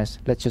 to be honest.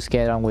 Let's just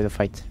get on with the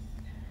fight.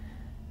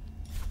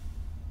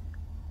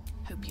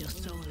 Hope your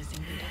soul is in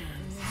good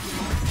hands.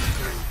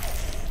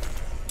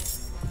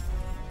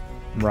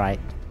 Right.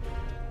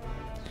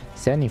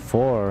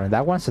 74.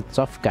 That one's a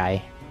tough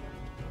guy.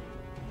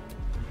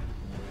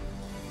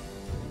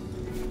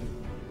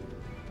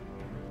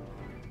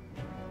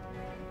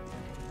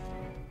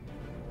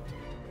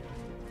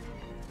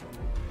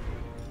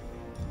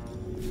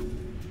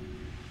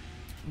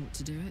 Want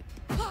to do it?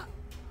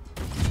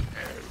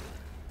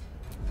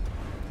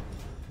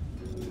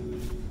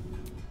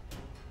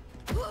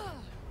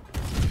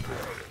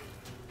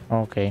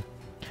 Okay.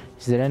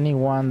 Is there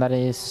anyone that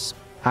is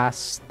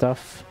as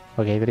tough?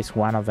 Okay, there is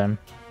one of them.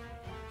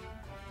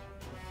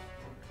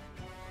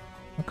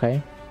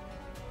 Okay.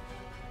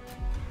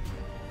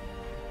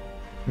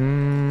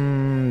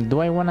 Do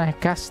I want to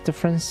cast the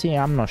frenzy?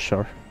 I'm not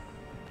sure.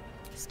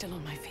 Still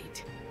on my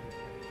feet.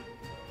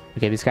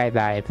 Okay, this guy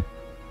died.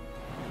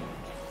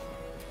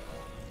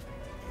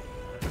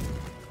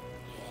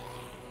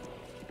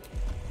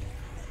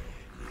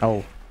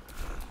 Oh.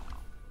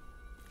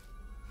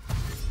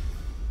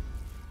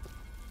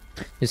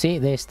 You see,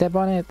 they step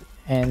on it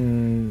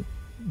and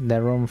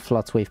the room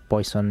floods with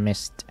poison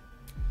mist.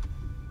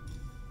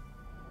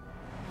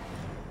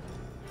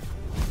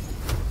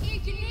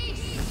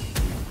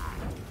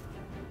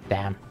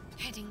 Damn.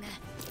 Heading there.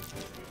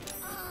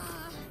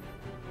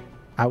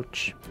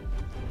 Ouch.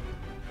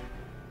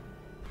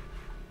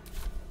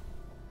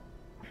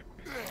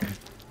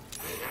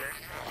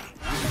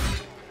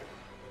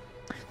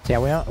 Yeah,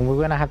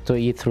 we're gonna have to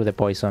eat through the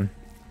poison.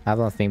 I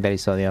don't think there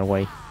is the other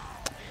way.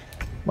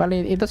 Well,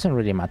 it doesn't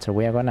really matter.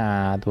 We are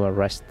gonna do a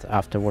rest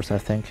afterwards, I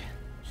think.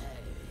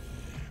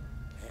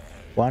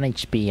 1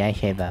 HP, I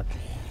hate that.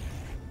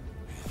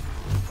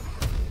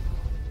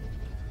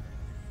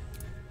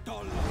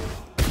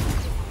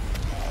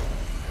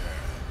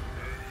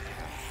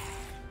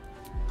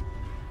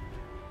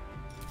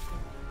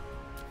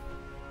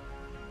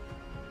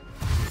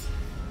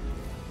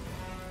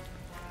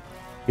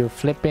 You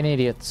flipping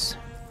idiots.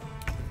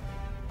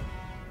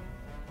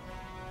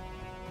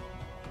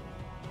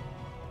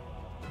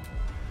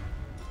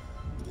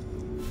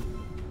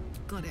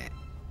 Got it.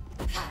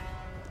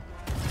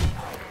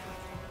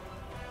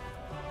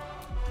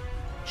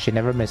 She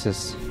never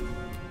misses.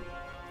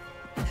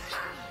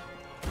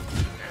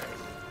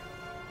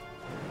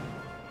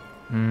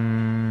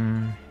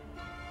 Moving.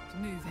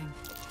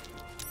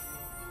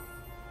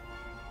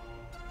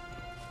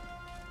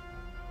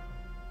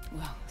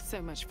 Well,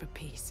 so much for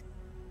peace.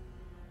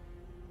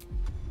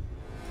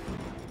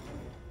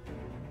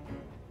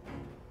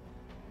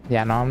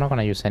 Yeah, no, I'm not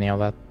gonna use any of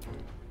that.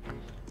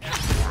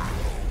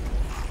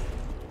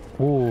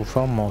 Oof,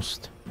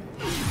 almost.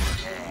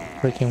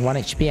 Freaking 1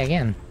 HP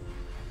again.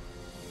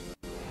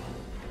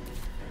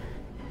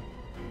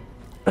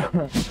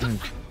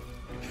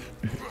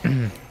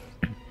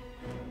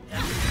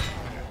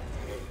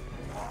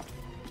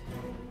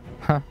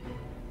 Huh.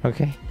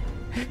 Okay.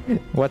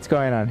 What's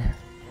going on?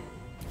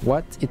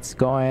 What is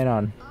going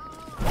on?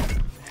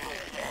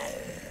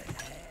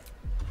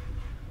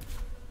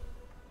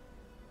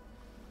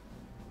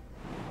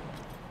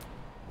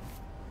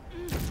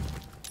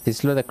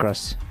 It's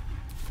ludicrous.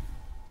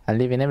 I'm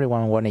leaving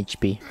everyone 1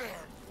 HP.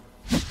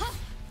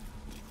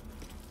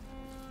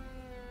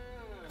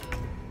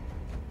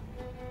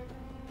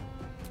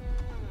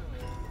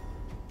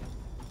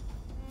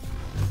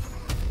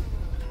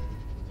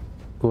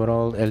 Good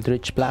old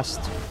Eldritch Blast.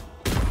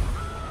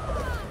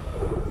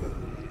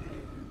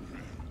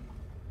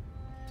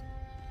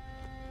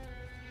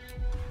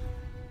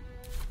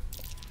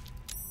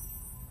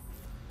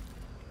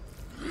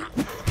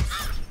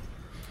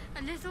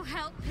 A little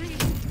help, please.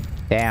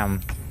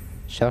 Damn.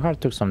 Shadowheart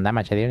took some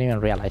damage, I didn't even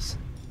realize.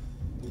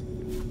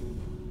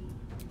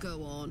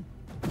 Go on.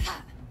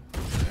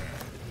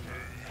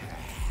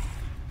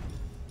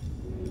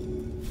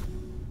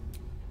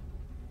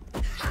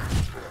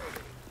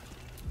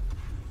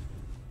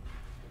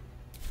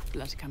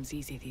 Blood comes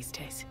easy these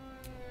days.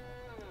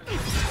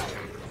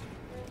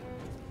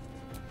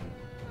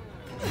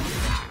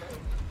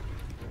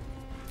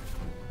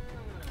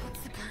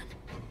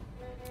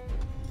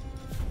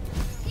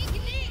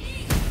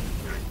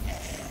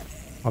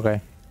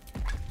 Okay.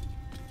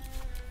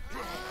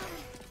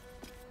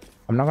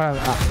 I'm not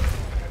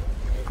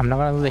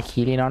gonna do the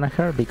healing on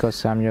her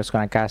because I'm just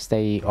gonna cast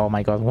a, oh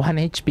my god, 1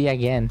 HP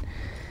again.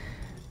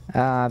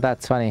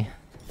 That's funny.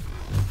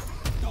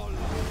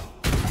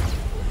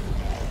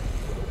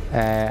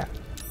 I'm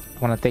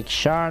gonna take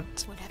shard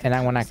and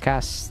I'm gonna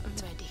cast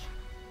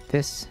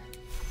this.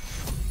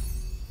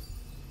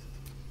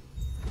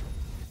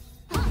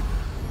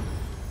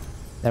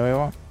 There we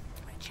go.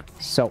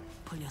 So,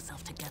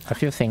 a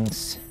few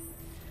things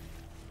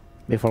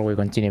before we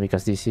continue,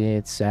 because this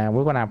is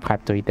we're gonna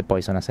have to eat the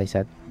poison, as I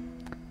said.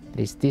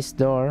 There is this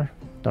door,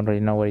 don't really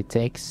know where it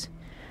takes.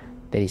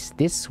 There is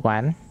this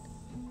one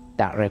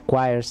that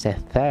requires a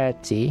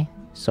 30,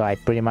 so I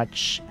pretty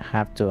much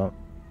have to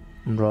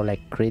roll a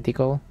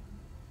critical.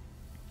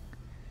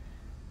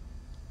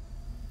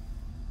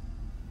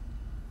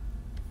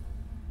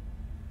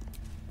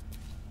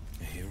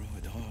 A hero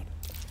at heart.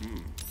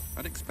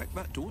 I'd expect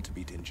that door to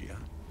be dingier.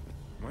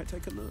 Might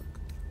take a look.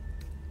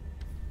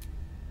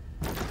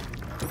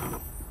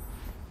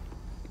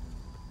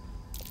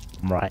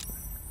 Right.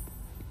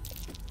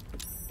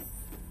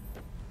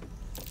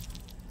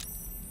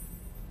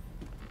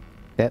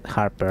 Dead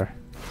Harper.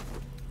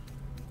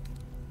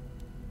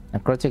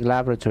 Necrotic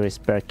Laboratory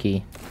spare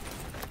key.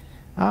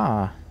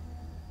 Ah.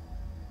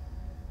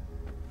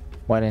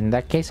 Well, in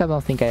that case, I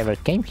don't think I ever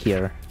came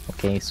here.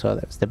 Okay, so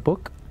that's the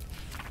book.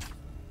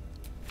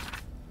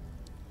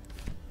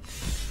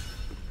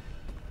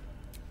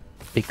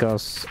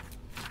 Because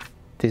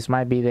this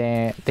might be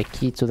the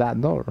key to that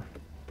door.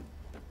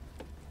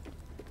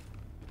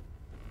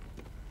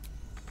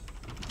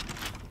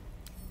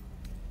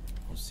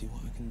 I'll see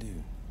what I can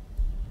do.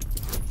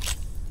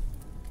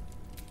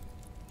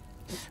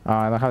 Oh,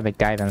 I don't have the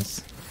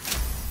guidance.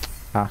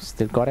 Ah,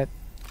 still got it.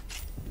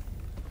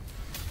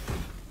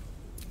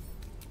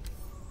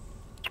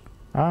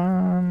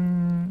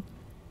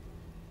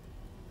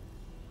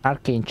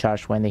 Arcane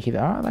charge when they hit.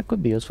 Oh, that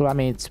could be useful. I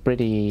mean, it's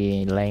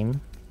pretty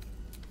lame.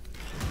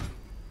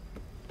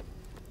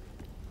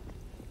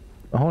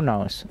 Who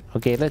knows?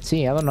 Okay, let's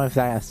see. I don't know if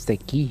that's the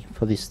key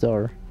for this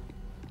door.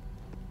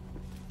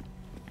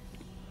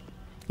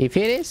 If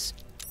it is...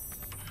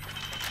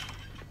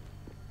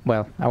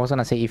 Well, I was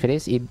gonna say if it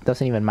is, it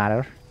doesn't even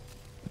matter.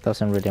 It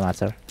doesn't really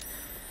matter.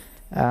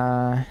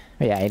 Yeah,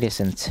 it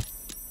isn't.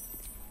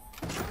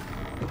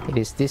 It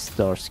is this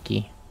door's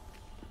key.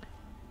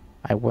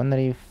 I wonder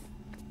if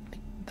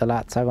the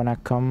lads are gonna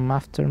come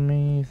after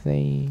me if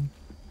they...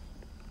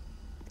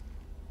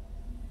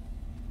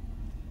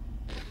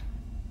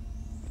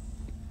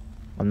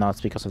 Oh no,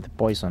 it's because of the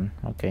poison.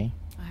 Okay.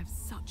 I have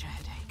such a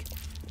headache.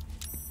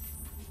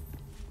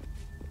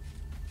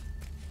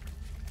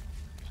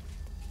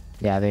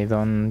 Yeah, they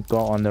don't go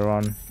on their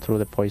own through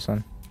the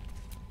poison.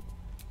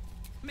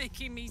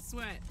 Making me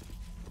sweat.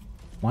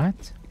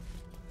 What?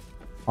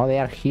 Oh, they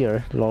are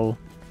here. Lol.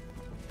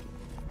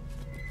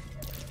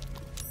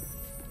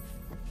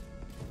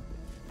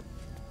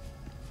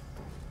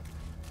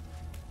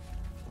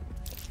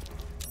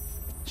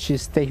 She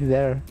stayed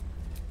there.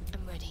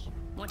 I'm ready.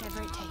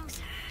 Whatever it takes.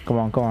 Come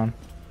on, come on.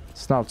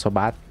 It's not so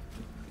bad.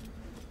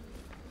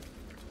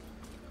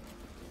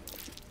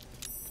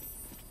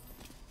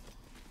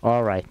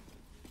 Alright.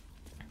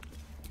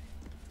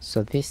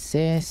 So this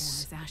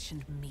is Ash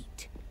and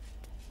meat.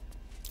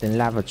 the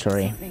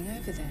lavatory. Something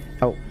over there.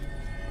 Oh.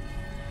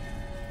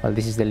 Well,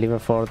 this is the lever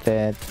for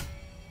the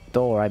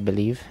door, I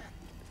believe.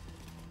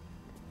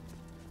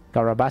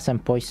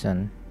 Carabasan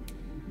poison.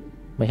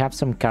 We have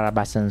some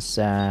Carabasan's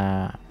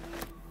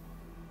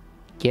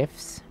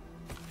gifts.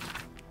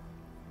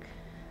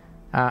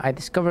 I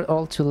discovered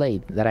all too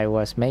late that I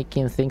was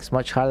making things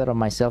much harder on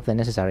myself than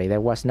necessary.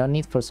 There was no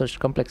need for such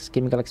complex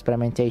chemical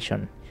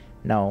experimentation.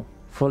 No,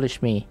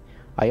 foolish me.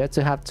 I ought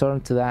to have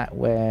turned to that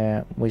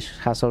which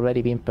has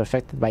already been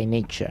perfected by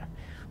nature.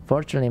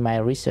 Fortunately, my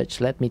research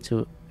led me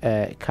to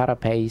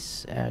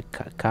carapace,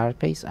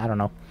 I don't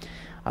know,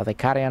 of the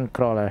carrion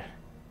crawler,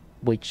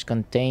 which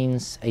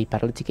contains a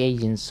paralytic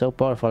agent so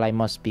powerful I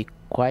must be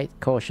quite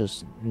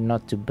cautious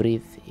not to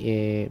breathe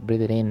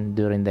it in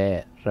during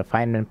the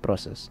refinement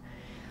process,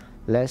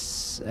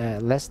 lest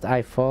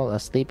I fall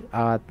asleep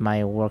at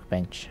my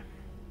workbench.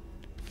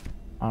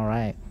 All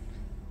right.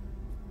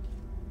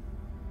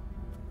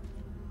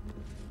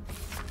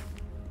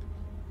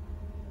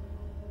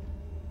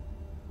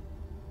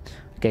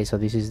 Okay, so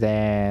this is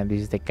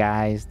the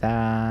guys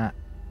that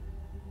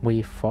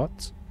we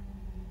fought.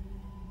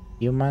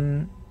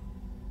 Human.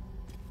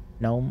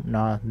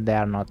 No, they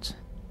are not.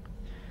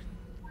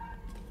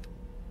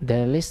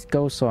 The list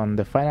goes on.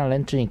 The final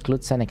entry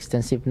includes an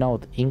extensive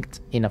note inked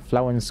in a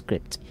flowing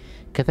script.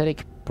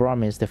 Catholic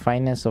promised the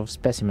finest of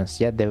specimens,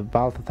 yet the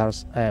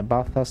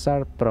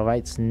Balthazar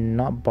provides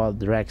not both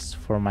dregs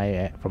for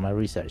my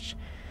research.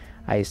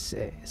 I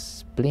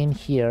splint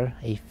here,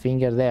 a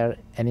finger there,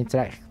 an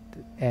intact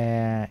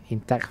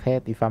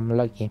head if I'm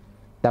lucky.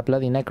 That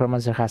bloody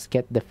necromancer has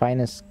kept the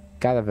finest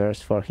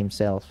cadavers for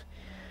himself.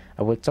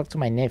 I will talk to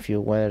my nephew.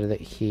 Whether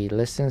he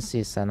listens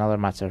is another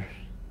matter.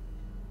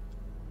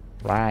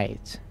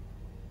 Right.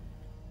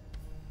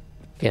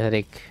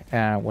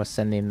 Ketheric was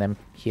sending them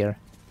here.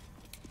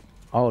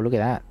 Oh, look at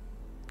that.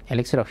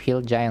 Elixir of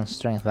Heal, Giant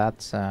Strength.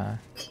 That's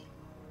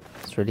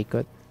really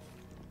good.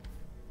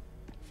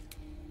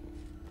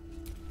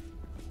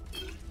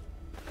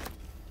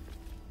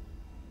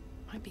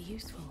 Might be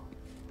useful.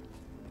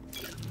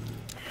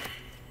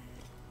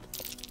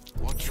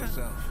 Watch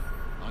yourself.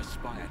 I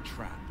spy a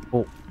trap.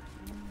 Oh.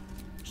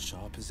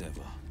 Sharp as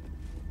ever.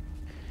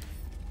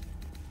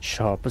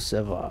 Sharp as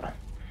ever.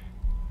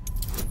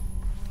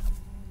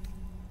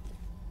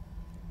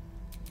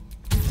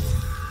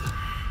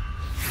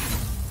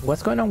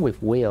 What's going on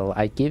with Will?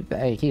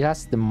 He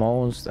has the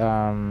most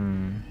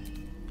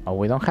oh,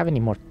 we don't have any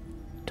more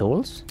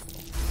tools?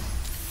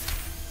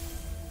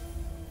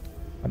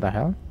 What the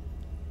hell?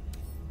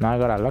 Now I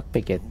gotta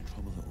lockpick it.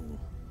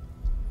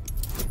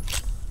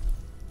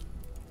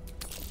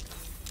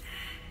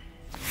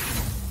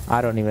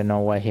 I don't even know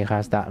why he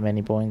has that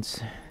many points.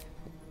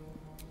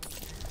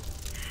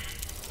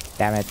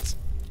 Damn it.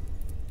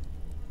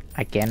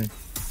 Again.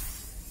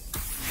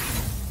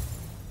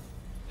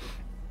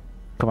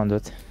 Come on,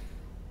 dude.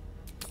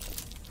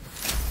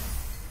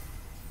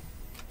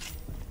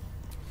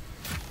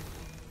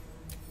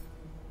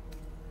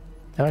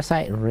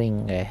 Oversight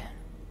ring.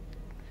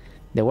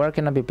 The work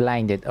cannot be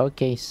blinded.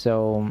 Okay,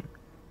 so...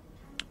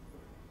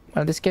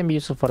 Well, this can be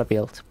useful for a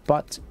build,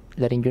 but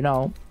letting you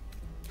know,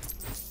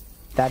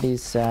 that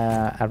is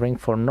a ring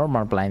for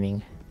normal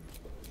blinding.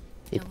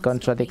 It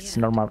contradicts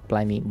normal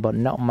blinding, but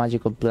not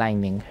magical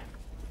blinding,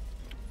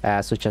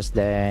 such as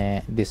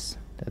the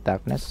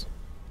darkness.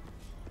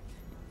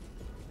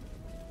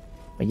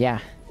 But yeah,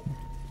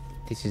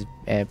 this is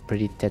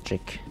pretty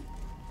tetric.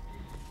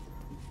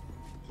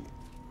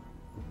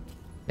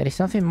 There is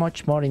nothing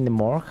much more in the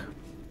morgue,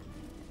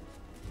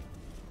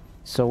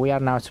 so we are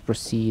now to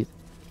proceed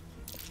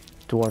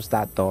towards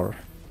that door,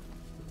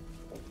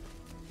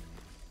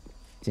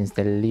 since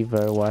the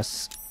lever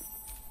was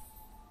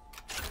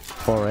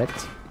for it.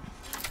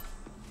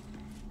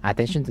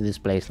 Attention to this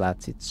place,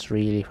 lads. It's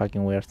really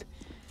fucking weird.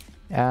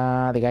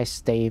 The guys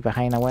stay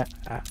behind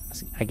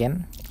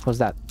again. Who's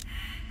that?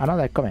 I know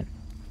they're coming.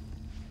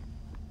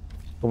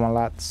 Come on,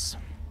 lads.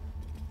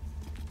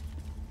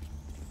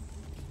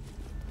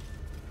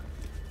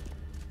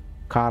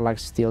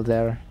 Carlack's still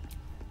there.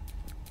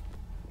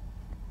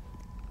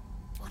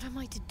 What am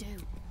I to do?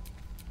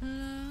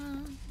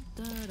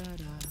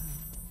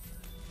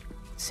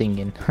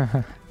 Singing.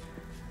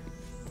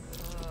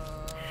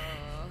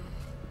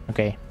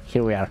 Okay,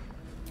 here we are.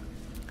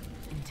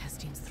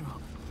 Intestines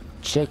throb.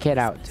 Check it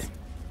out.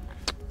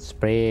 It's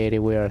pretty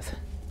weird.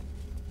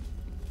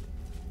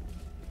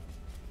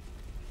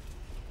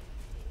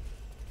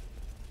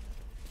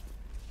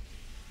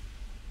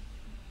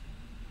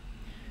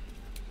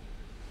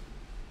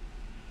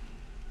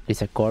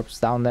 There's a corpse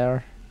down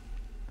there.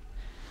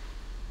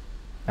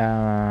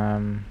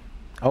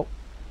 Oh,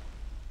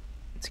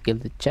 it's a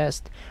gilded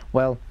chest.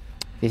 Well,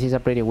 this is a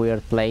pretty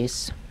weird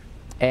place,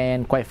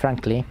 and quite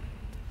frankly,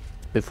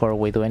 before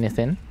we do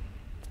anything,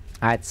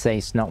 I'd say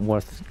it's not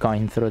worth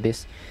going through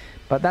this.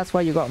 But that's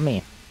why you got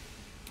me.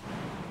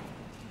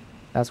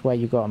 That's why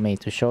you got me,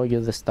 to show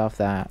you the stuff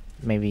that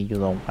maybe you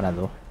don't wanna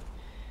do,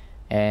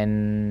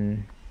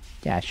 and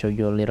yeah, show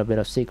you a little bit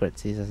of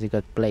secrets. It's a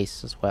secret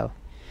place as well.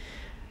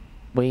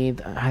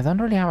 I don't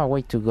really have a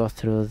way to go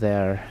through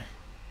there.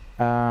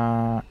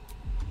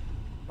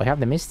 We have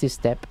the Misty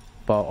Step,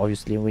 but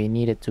obviously we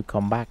needed to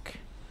come back,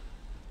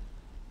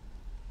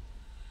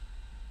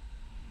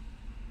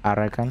 I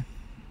reckon.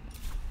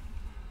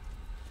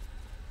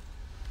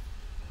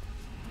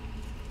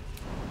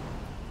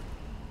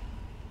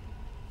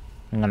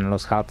 I'm gonna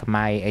lose half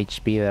my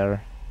HP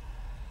there.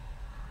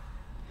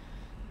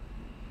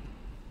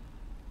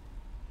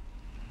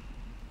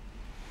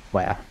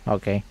 Well,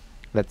 okay,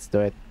 let's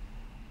do it.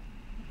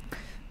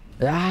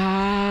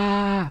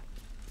 Ah!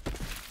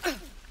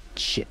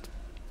 Shit.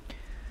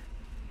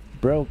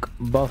 Broke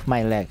both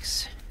my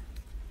legs.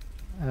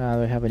 Do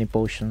I have any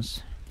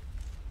potions?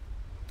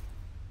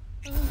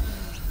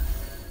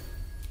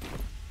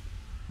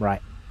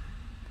 Right.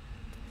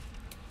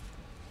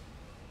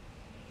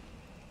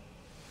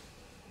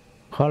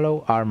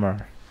 Hollow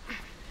armor.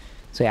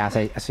 So yeah,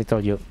 as I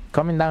told you,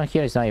 coming down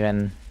here is not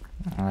even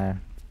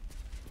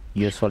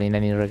useful in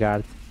any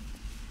regard.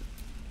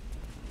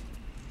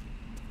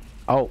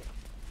 Oh.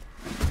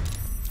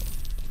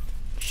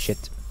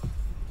 Shit.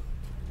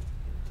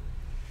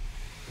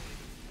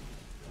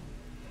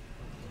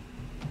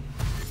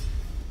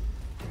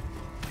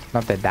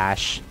 Not the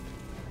dash.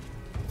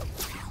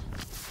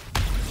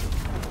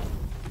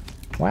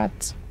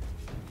 What?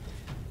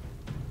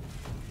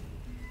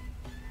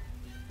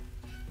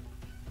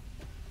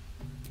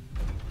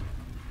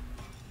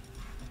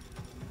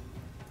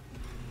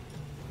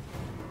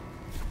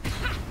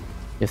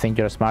 You think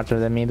you're smarter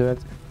than me, dude?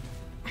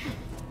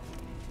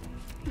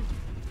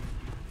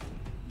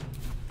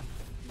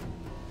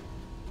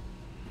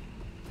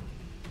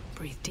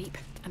 Breathe deep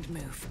and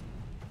move.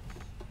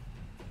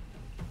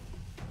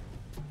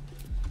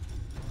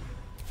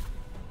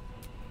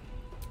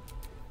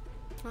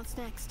 What's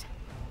next?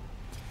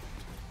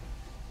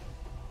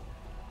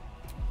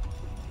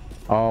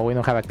 Oh, we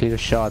don't have a clear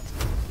shot.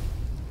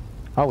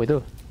 Oh, we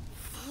do.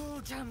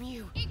 Oh, damn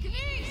you.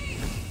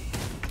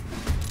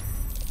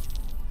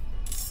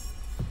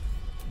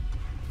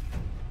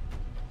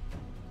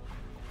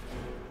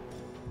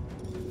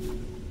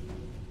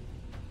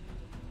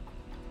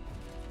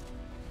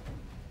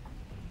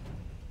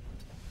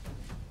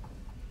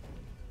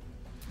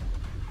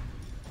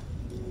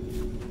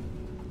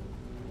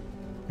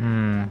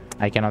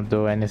 I cannot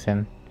do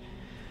anything.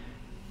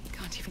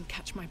 Can't even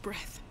catch my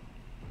breath.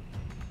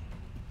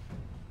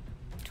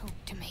 Talk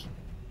to me.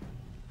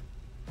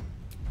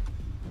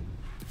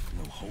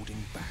 No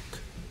holding back.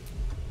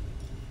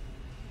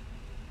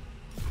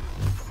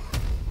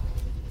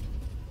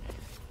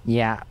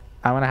 Yeah,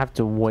 I'm gonna have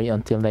to wait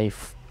until they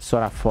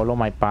sort of follow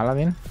my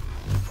paladin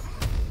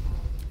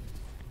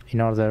in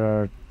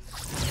order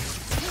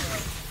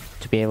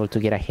to be able to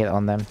get a hit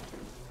on them.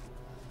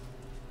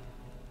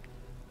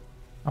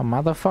 Oh,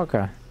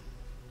 motherfucker.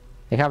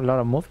 They have a lot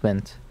of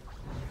movement.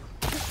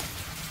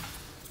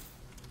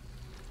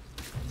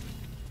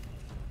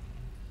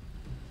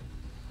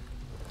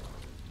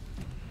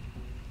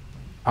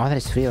 Oh,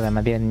 there's 3 of them.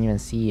 I didn't even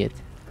see it.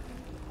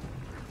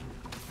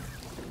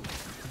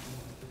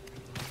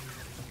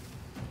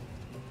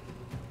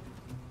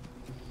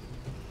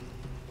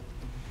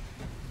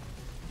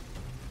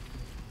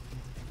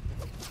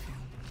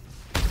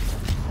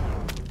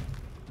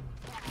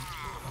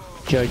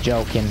 You're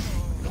joking.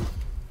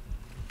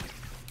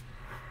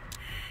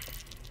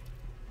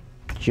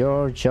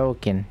 You're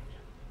joking.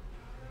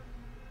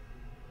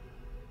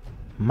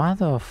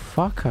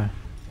 Motherfucker.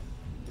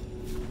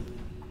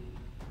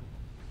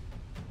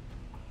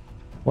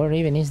 Where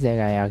even is the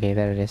guy? Okay,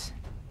 there it is.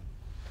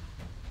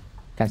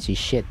 Can't see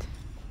shit.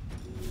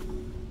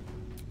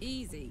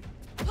 Easy.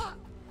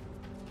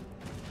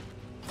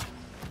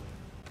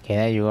 Okay,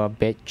 there you go,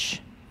 bitch.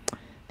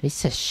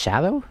 This is a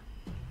shadow?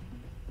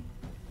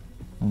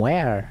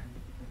 Where?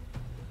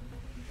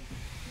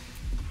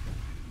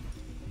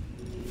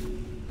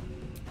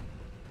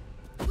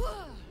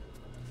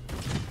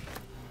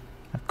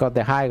 I've got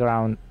the high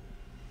ground.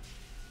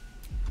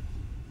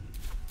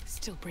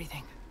 Still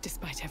breathing,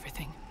 despite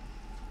everything.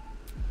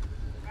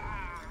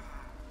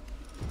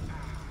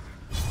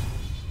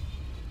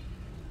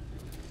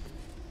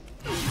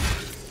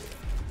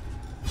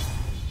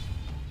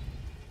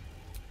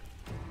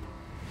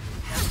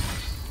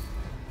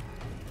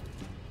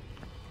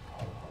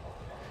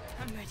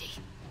 I'm ready.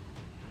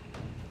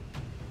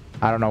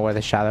 I don't know where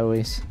the shadow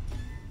is.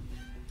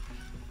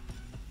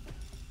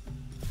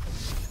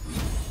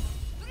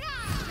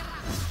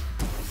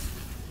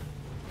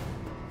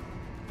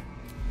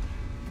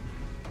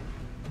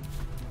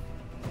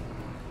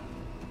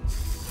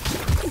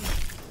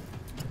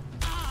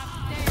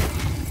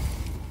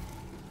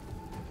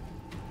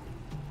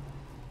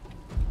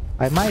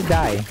 I might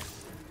die.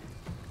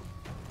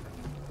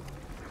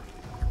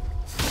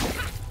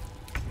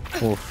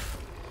 Oof.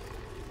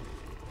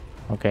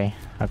 Okay,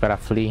 I gotta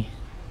flee.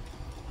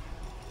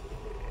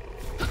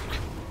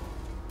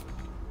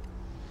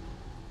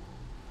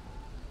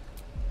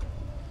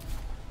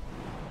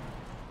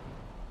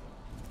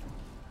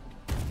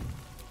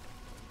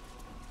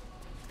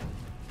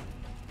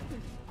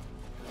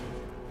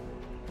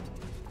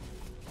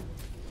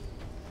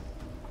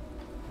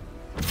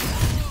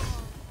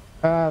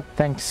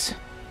 Thanks.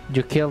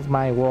 You killed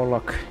my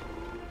warlock.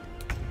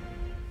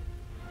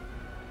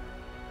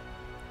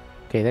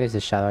 Okay, there is a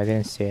shadow. I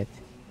didn't see it.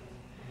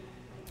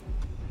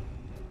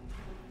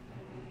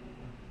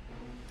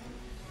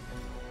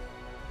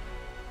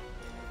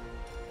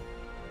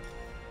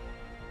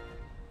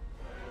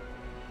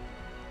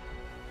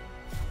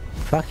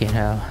 Fucking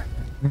hell.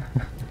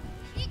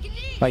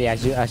 But yeah,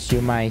 as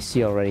you might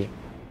see already,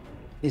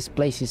 this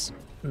place is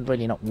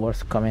really not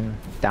worth coming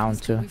down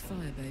to. We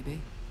fire,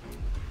 baby.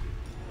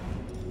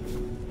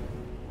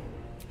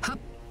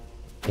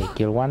 Okay,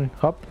 kill one,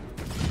 hop.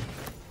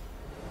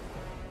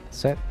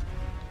 Set.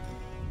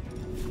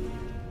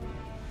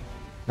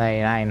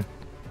 99.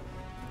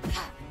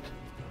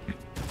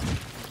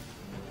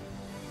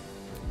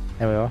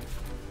 There we go.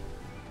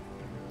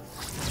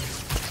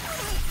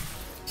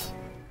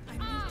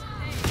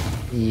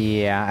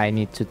 Yeah, I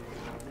need to.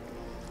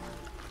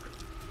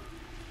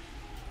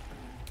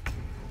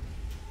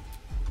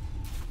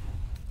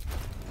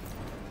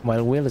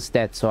 Well, Will is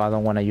dead, so I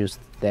don't want to use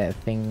that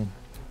thing.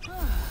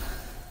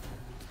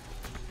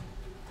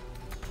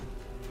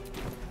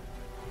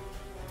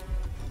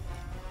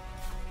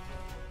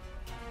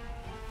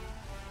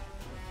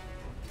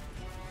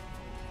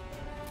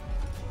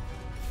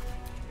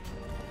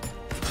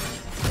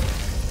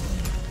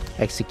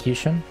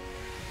 Execution.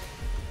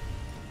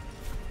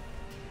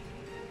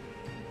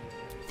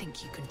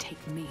 Think you can take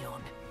me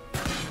on?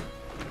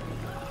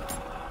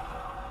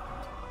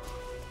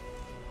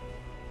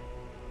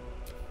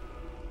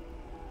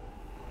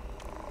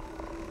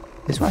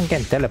 This one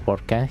can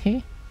teleport, can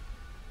he?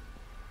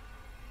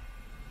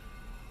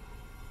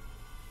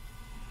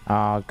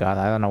 Oh Oh god,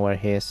 I don't know where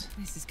he is.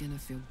 This is gonna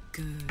feel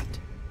good.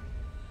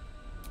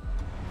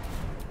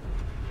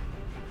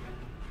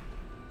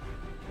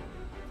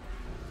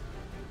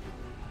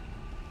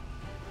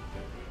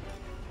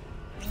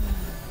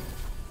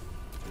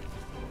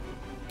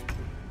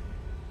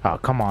 Oh,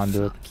 come on,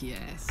 dude. Fuck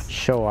yes.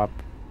 Show up.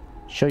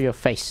 Show your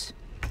face.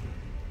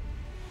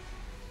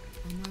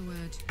 Oh my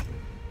word.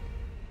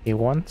 You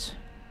want?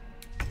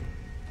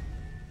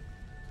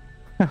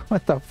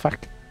 What the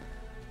fuck?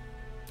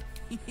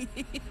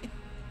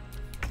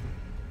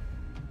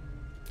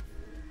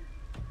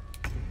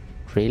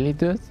 Really,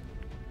 dude?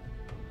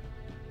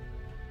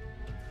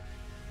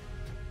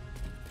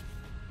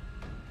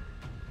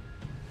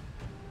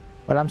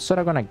 Well, I'm sort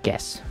of gonna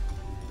guess.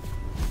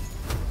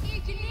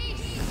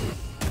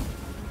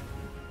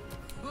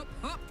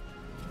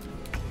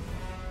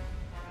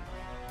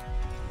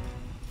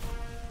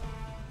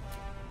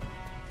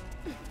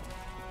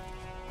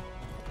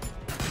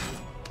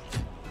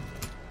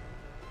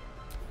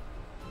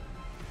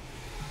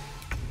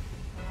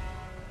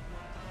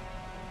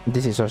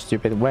 This is so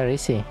stupid. Where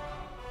is he?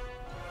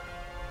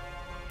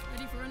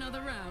 Ready for another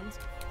round?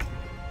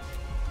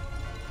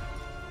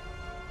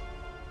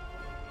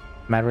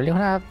 Am I really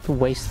gonna have to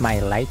waste my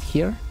light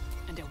here?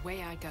 And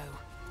away I go.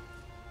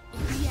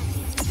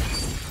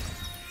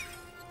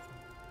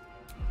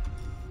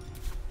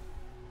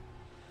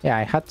 Yeah,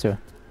 I had to.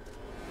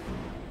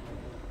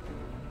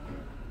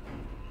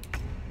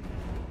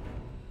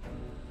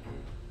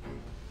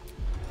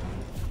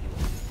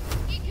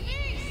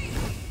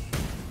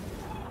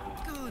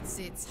 Gods,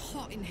 it's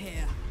hot in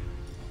here.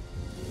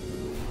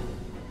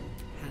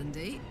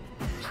 Handy.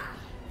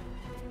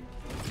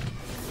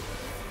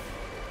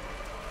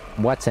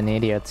 What's an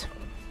idiot?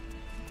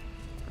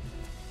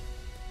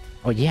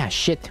 Oh yeah,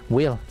 shit,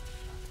 Will.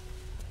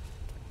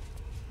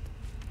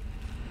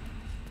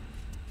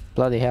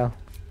 Bloody hell.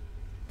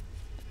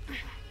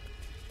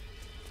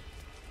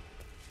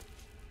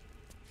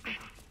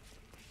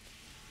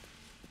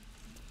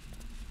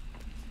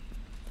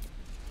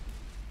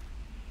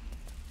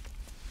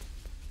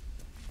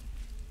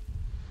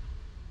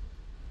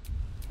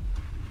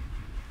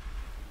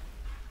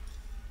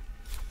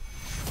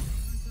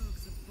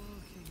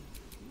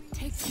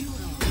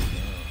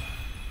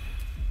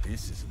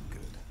 This isn't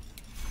good.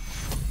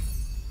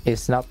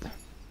 It's not.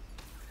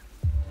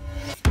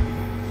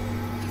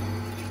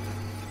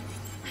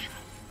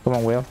 Come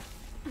on, Will.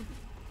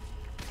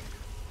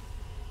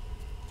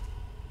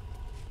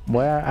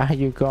 Where are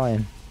you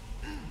going?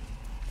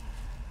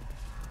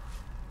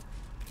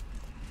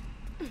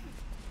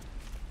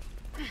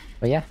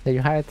 But yeah, there you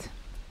have it.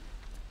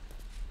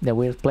 The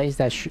weird place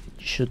that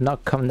should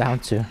not come down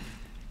to.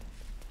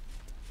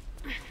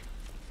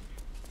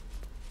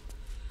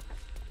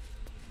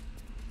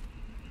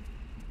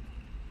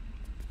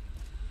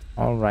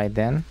 Alright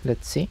then,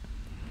 let's see.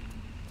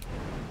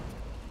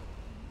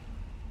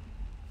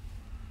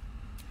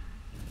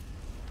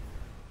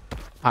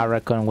 I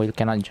reckon Will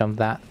cannot jump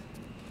that.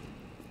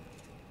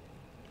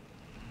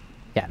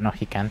 Yeah, no,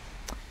 he can.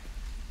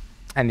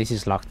 And this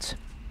is locked.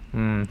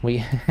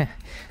 We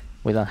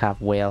we don't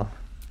have Will.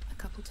 A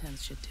couple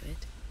turns should do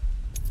it.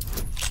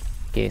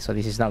 Okay, so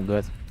this is not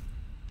good.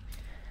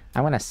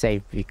 I'm gonna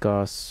save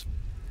because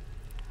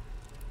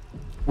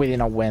we did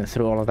not went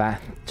through all of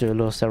that to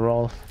lose a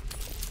roll.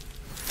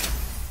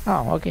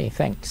 Oh, okay,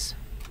 thanks.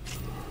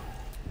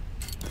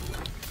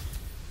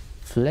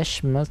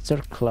 Flesh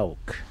Melter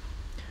Cloak.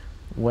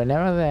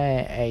 Whenever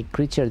a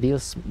creature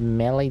deals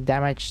melee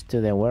damage to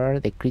the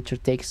wearer, the creature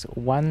takes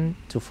 1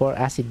 to 4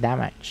 acid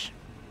damage.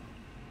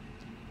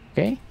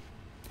 Okay.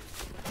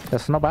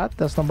 That's not bad.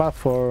 That's not bad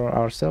for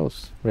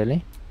ourselves,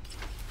 really.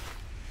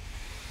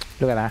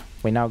 Look at that.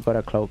 We now got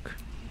a cloak.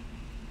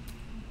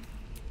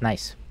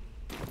 Nice.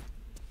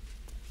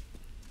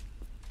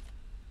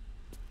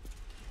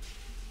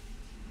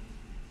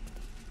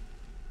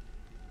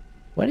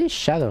 Where is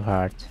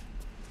Shadowheart?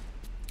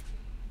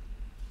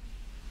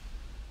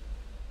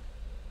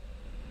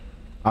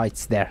 Oh,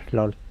 it's there,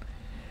 lol.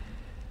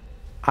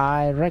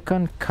 I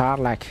reckon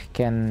Karlach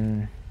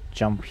can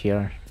jump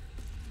here.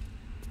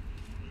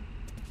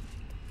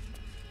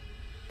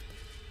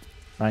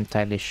 Not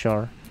entirely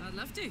sure. I'd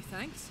love to,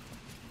 thanks.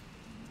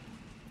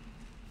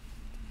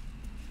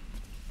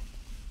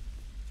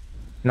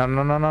 No,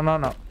 no, no, no, no,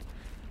 no.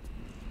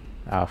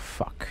 Oh,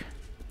 fuck.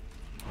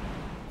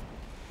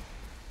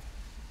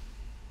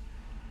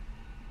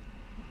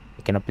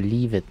 I cannot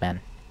believe it, man.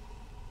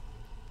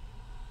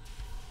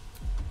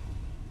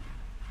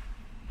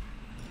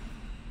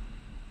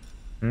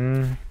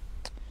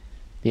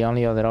 The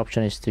only other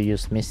option is to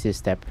use Misty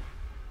Step.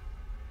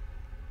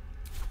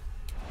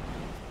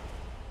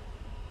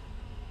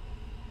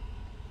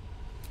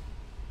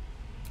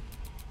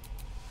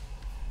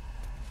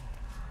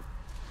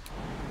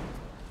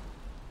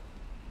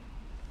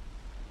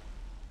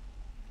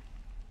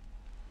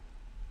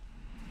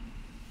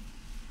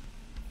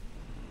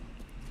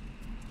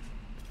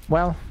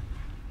 Well,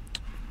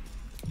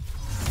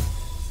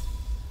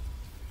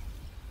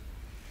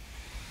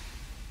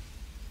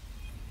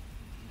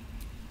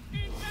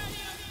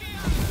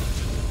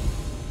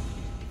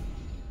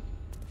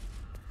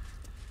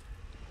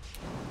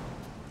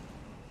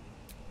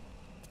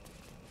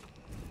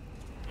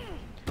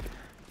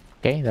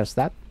 Okay, there's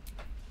that.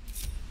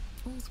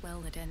 All's well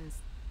that ends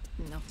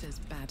not as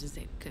bad as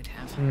it could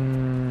have.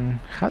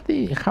 How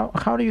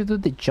do you do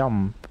the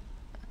jump?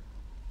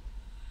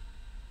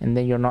 And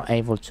then you're not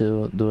able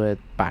to do it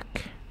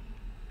back.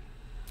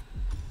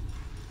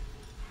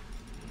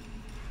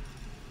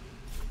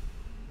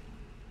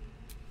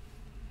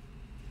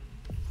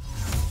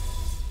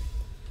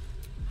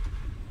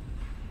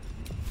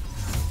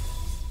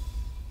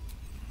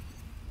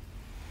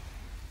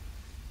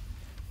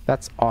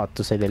 That's odd,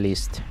 to say the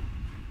least.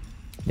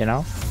 You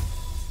know?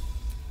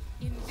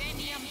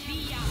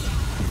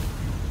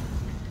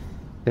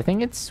 The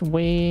thing is,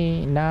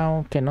 we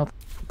now cannot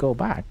go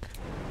back.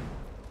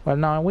 Well,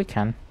 no, we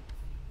can.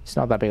 It's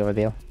not that big of a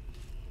deal.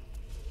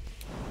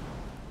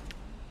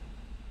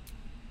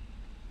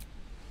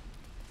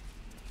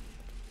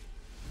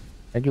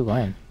 Where you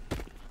going?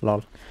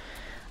 Lol.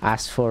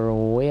 As for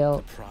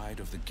Will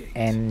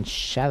and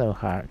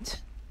Shadowheart.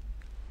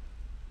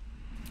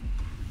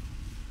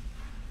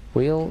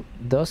 Will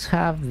does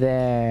have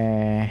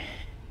the...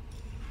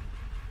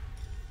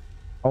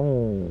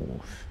 Oh.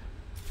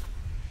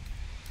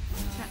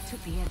 That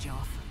took the edge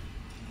off.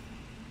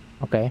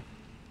 Okay.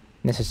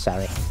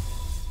 Necessary.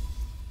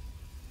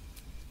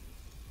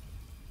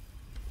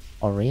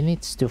 Or really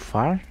it's too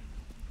far?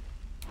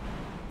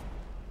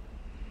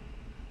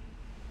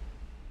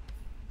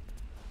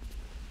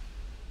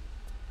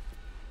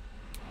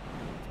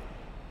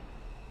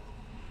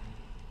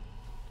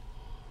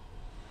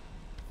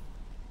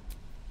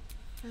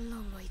 A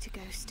long way to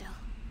go still.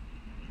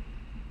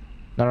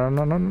 No.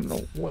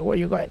 Where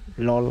you going?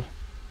 Lol.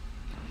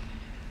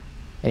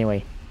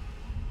 Anyway.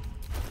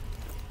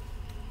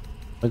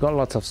 We got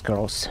lots of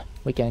scrolls.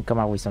 We can come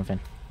up with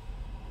something.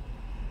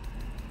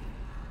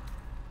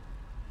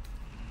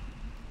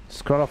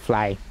 Scroll of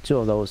Fly. 2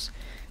 of those.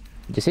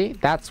 You see?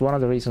 That's one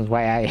of the reasons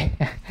why I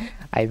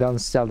I don't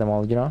sell them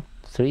all, you know?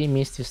 3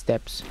 misty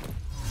steps.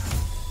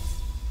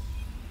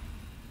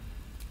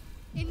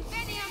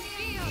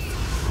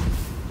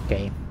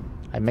 Okay.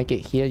 I make it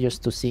here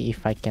just to see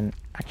if I can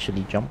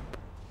actually jump.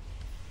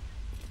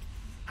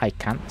 I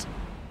can't.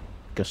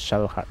 Because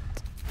Shadowheart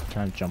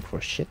cannot jump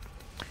for shit.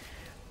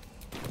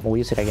 We'll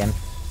use it again.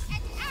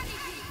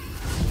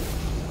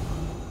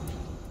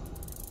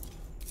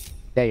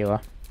 There you go.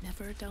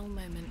 Never a dull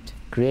moment.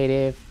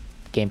 Creative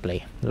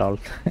gameplay. Lol.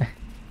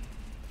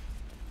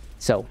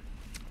 So,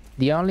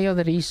 the only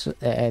other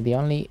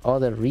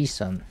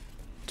reason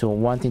to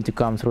wanting to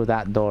come through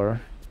that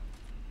door,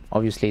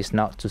 obviously, is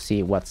not to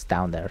see what's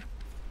down there.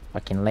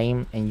 Fucking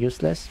lame and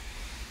useless.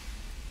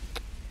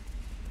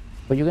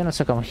 But you can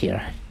also come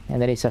here,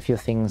 and there is a few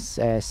things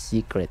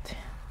secret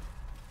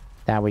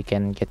that we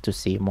can get to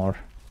see more.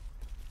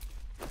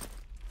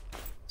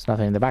 There's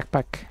nothing in the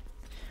backpack.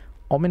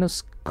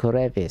 Ominous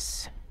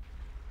crevice.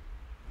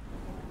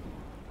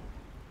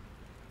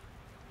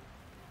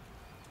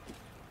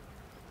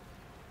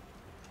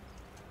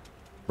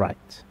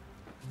 Right.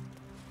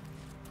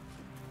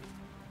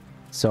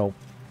 So,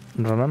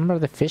 remember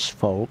the fish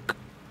folk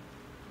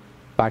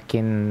back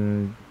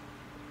in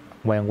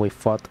when we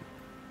fought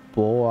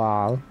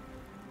Boal,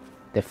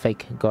 the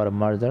fake god of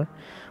murder?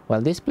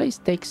 Well, this place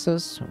takes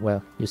us,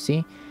 well, you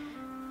see,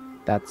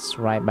 that's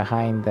right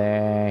behind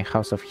the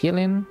House of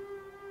Healing.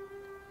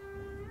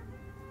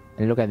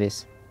 And look at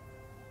this.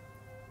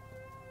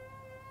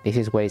 This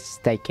is where it's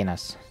taking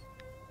us.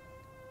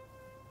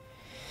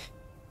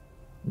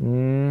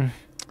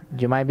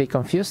 You might be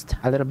confused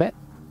a little bit.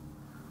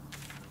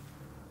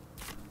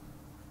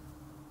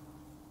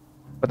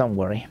 But don't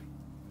worry.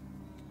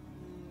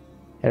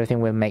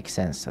 Everything will make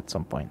sense at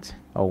some point.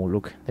 Oh,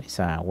 look, there is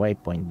a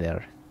waypoint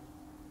there.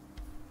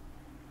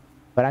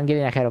 But I'm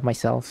getting ahead of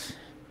myself.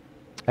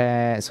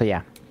 So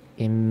yeah,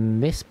 in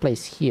this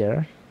place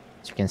here,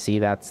 as you can see,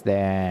 that's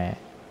the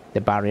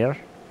barrier.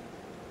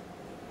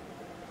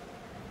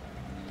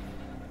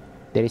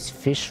 There is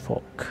fish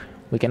folk.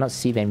 We cannot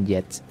see them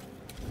yet.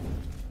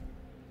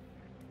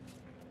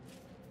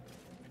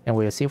 And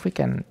we'll see if we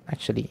can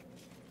actually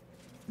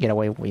get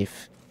away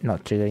with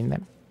not triggering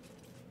them.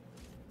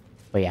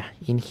 But yeah,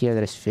 in here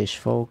there's fish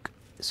folk.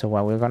 So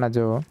what we're gonna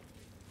do, I'm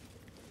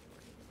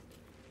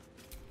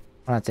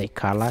gonna take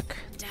Karlach.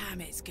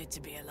 Damn, it's good to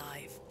be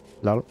alive.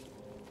 Lol.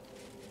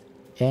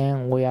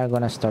 And we are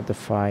gonna start the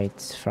fight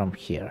from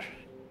here.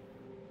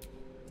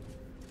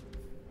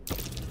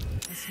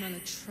 I smell a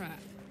trap.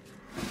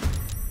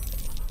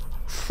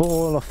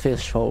 Full of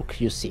fish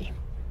folk, you see.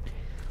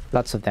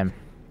 Lots of them.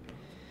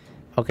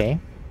 Okay.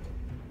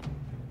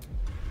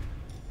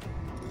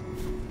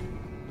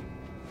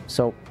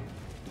 So,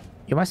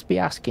 you must be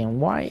asking,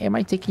 why am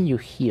I taking you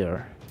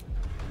here?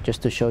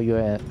 Just to show you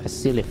a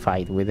silly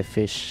fight with the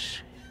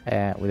fish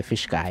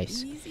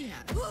guys.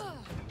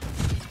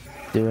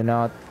 Do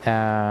not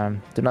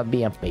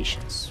be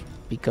impatient,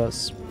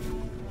 because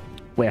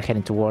we're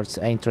heading towards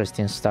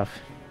interesting stuff.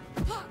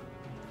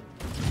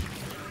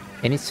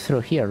 And it's through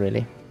here,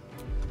 really.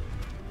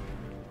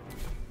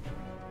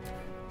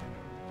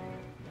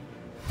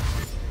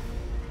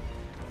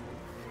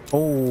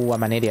 Oh,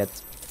 I'm an idiot.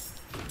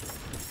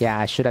 Yeah,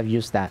 I should have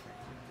used that.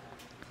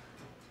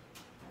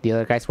 the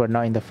other guys were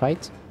not in the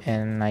fight,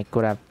 and I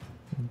could have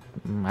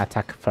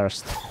attacked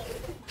first.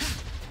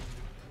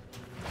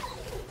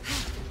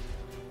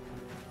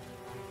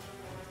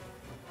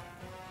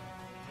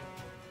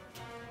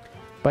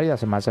 But it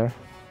doesn't matter.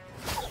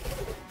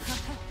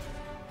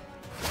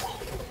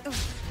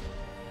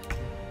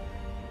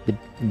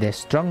 The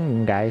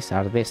strong guys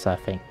are this, I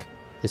think.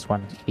 This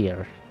one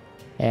here.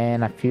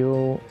 And a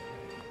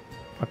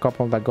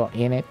couple that got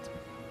in it.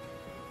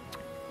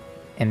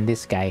 And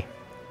this guy.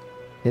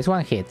 This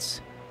one hits,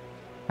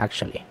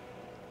 actually.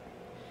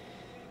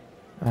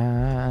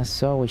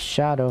 So with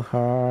Shadow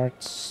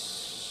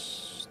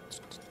Hearts.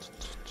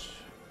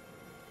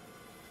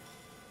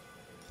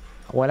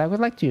 Well, I would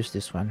like to use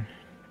this one.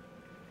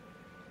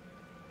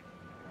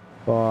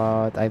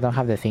 But I don't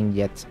have the thing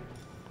yet.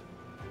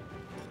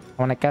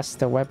 I want to cast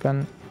the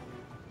weapon.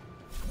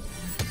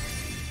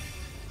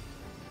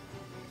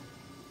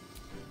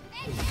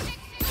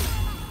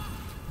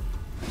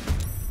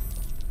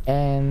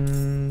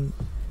 And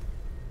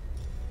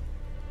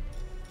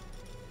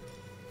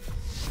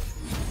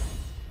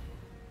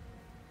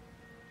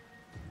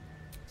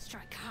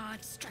Strike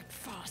hard, strike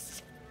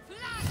fast.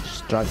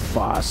 Strike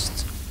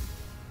fast.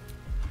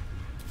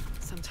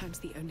 Sometimes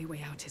the only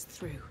way out is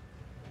through.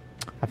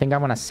 I think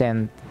I'm gonna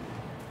send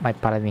my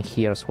paladin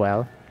here as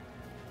well.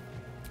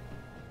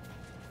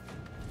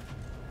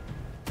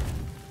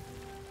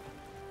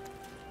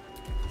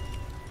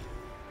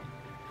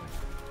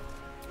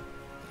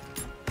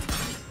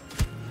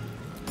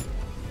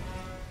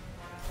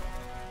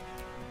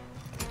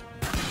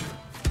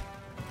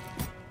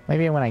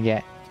 Maybe I want to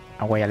get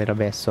away a little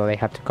bit so they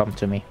have to come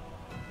to me.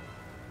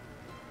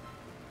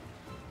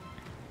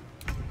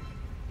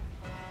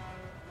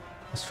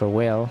 As for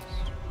Will,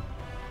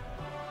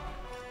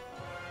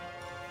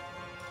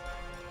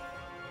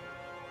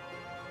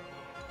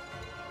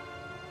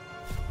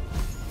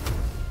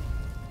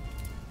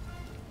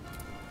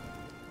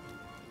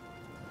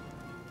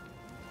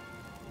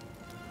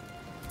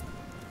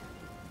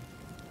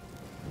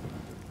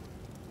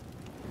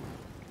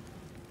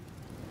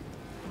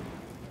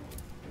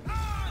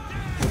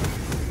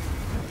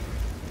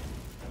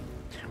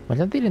 well,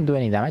 that didn't do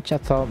any damage. I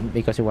thought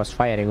because it was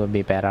fire it would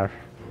be better.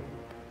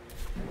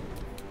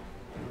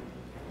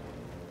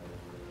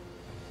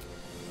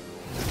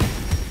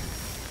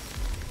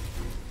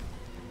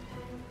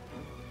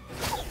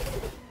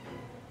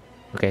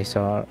 Okay,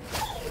 so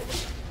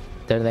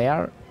there they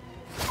are.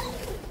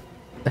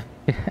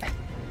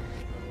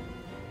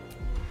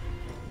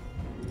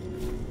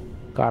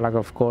 Karlach,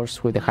 of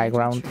course, with the high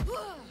ground.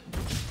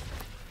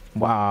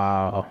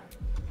 Wow.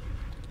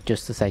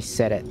 Just as I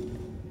said it.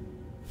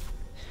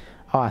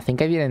 Oh, I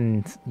think I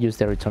didn't use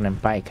the returning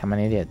pike. I'm an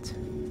idiot.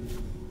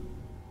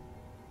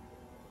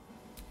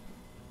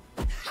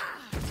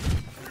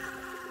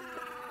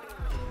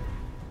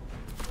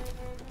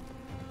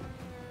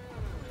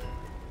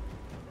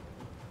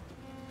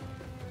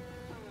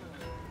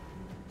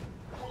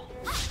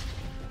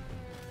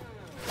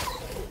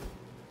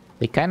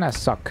 They kinda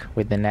suck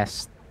with the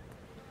nest.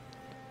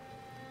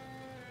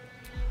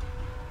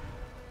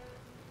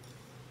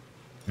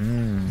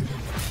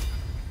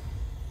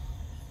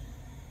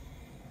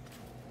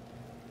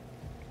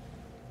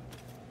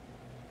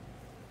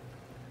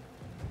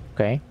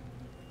 Okay.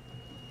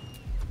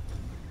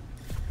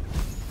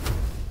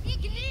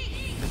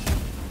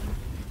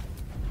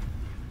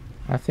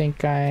 I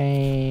think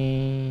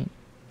I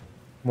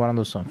want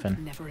to do something.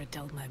 Never a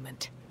dull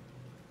moment.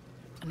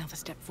 Another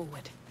step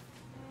forward.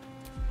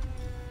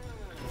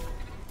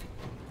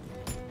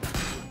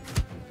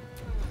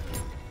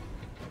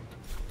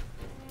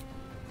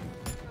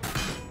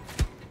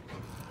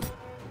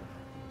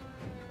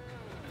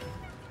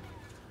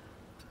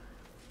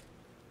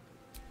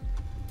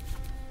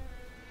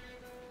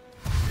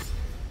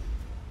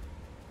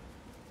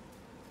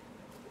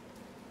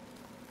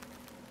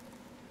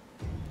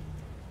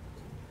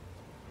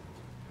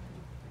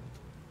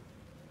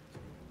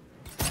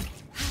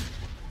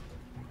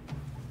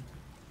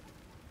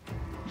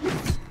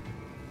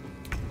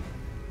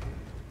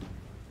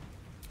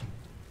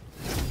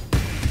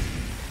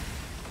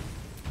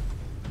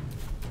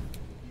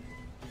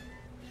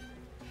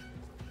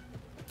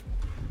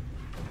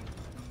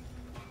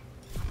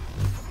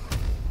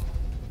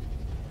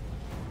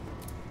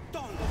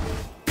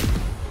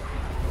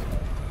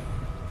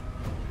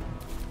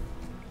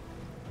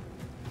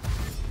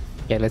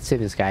 Yeah, let's see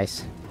these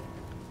guys.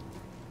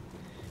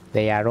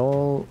 They are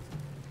all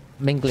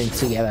mingling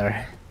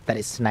together. That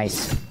is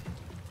nice.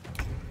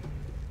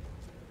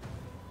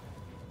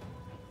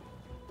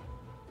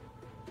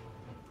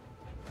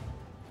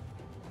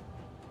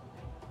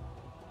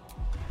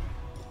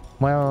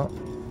 Well,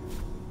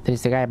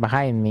 there's the guy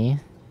behind me.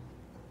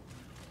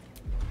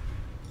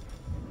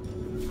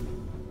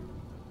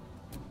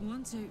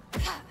 One, two.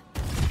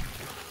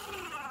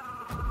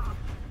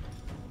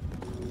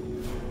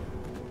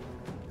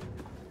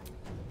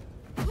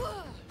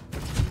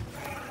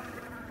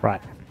 Right.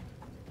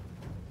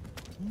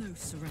 No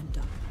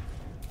surrender.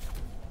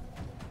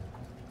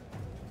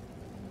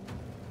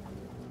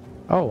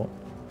 Oh,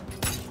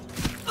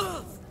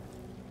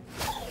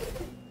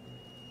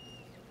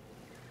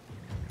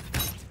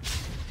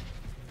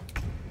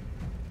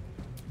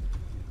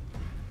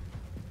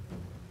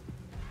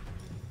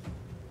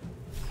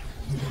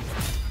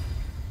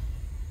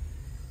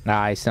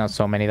 Ah, it's not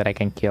so many that I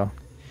can kill.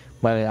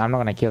 Well, I'm not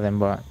gonna kill them,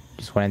 but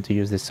just wanted to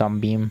use the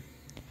sunbeam.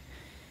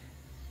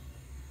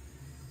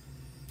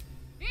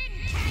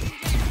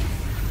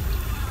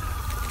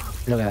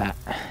 Look at that.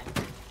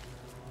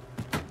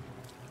 I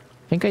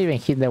think I even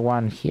hit the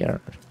one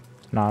here.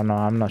 No,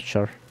 I'm not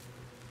sure.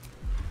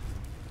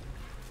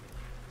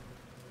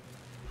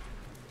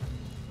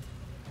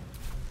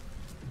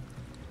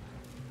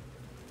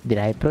 Did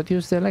I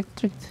produce the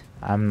electric?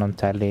 I'm not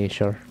entirely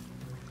sure.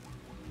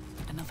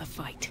 Another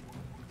fight.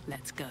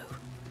 Let's go.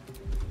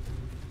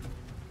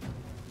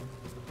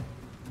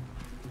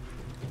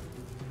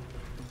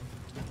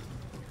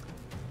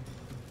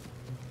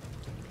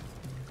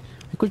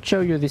 I could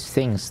show you these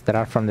things that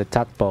are from the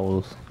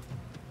tadpoles.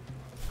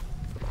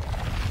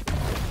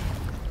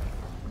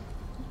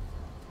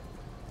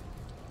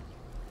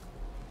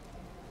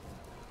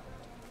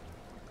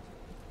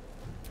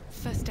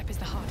 First step is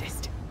the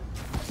hardest.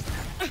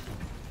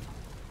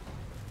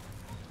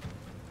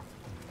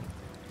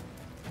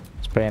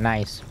 It's pretty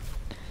nice.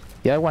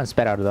 The other one's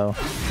better though.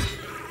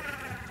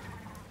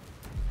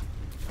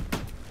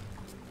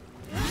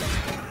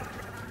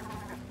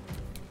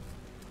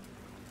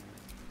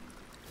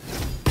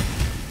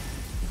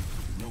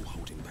 No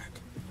holding back.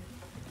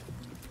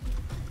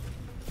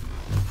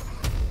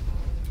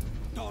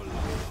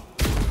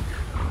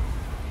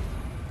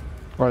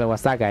 Oh, there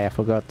was that guy, I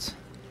forgot.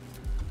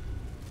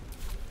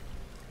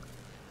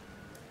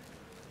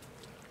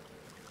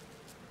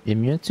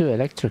 Immune to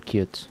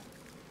electrocute.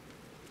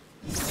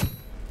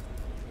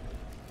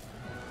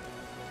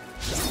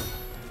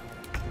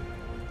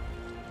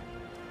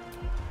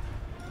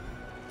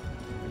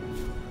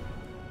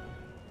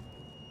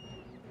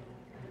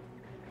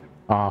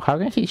 Oh, how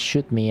can he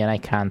shoot me and I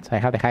can't? I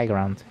have the high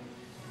ground.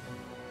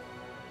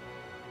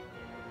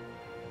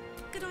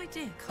 Good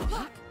idea,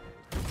 Carl.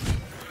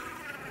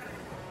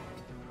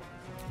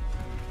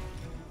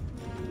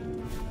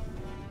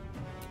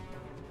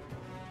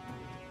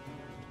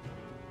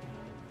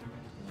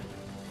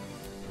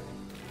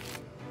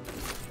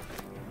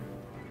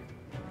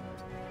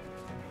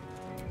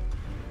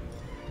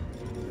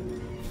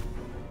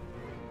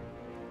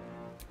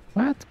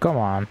 What? Come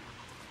on.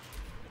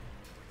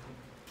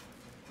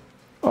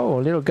 Oh,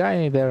 little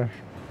guy there.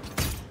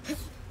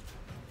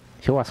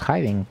 He was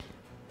hiding.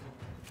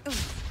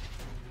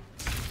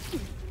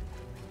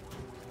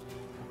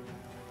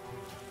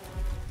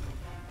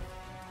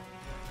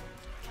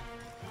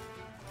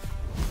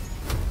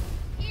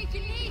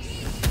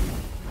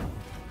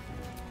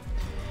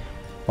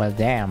 Well,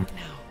 damn.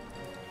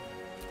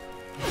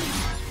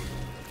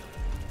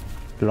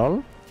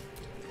 LOL?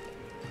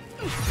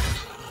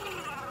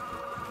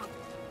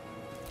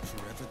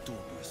 Forever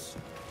dauntless.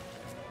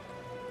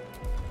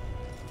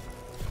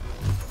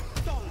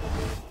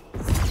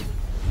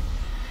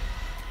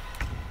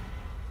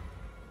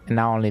 And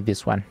now only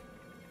this one.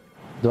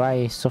 Do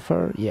I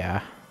suffer?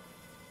 Yeah.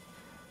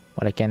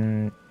 Well, I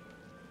can...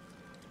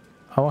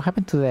 Oh, what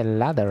happened to the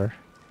ladder?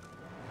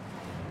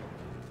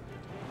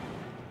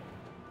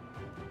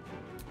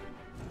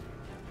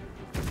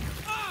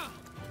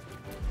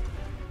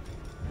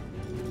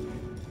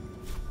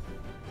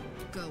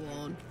 Go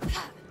on.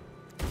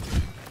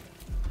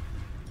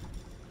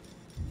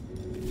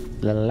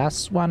 The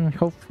last one,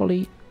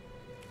 hopefully.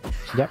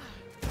 Yep.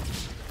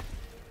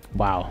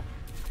 Wow.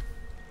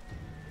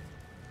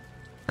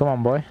 Come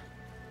on, boy.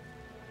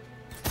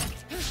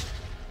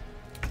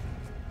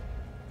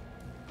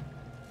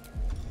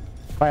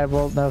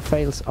 Firebolt never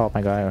fails. Oh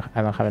my god,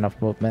 I don't have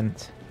enough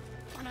movement.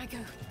 On I go.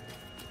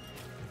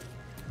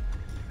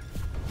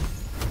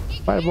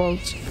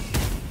 Firebolt.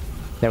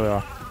 There we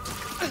are.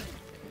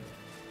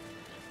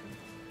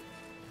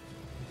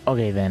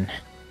 Okay then.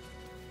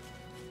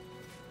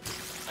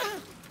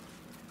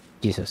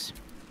 Jesus.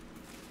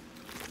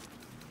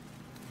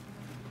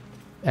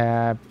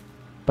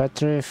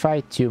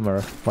 Petrified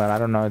tumor. Well, I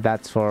don't know if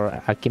that's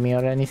for alchemy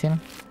or anything.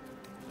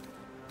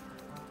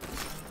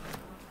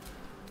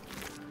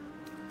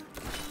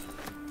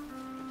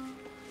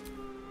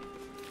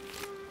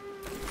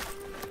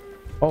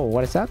 Oh,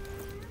 what is that?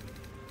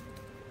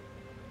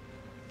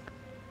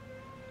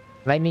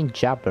 Lightning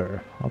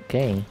jabber.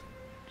 Okay.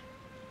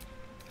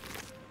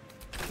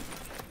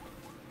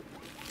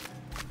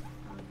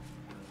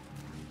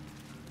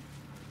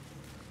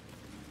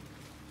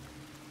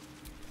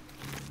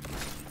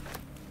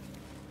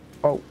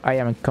 Oh, I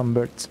am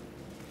encumbered.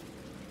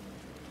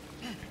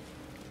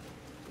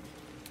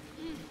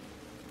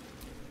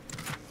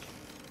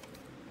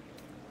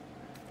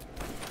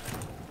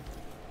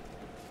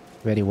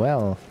 Very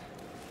well.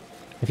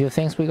 A few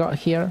things we got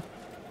here.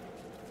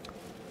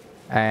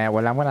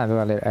 Well, I'm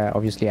gonna do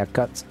obviously a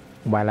cut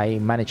while I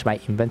manage my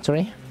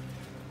inventory.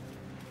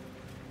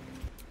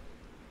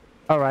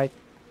 Alright.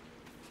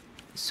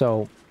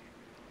 So,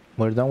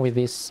 we're done with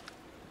this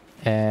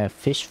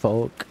fish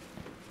folk.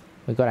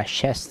 We got a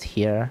chest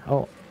here.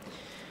 Oh.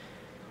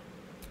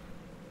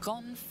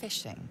 Gone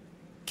fishing.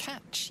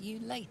 Catch you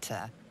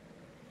later,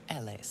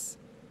 Ellis.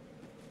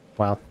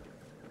 Well,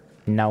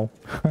 no.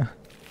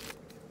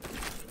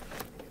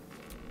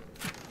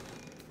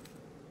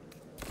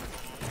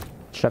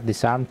 Sharp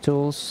disarm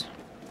tools.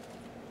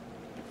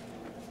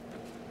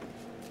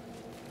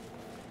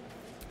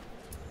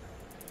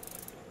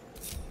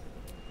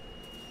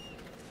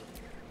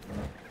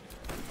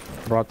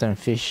 Rotten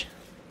fish.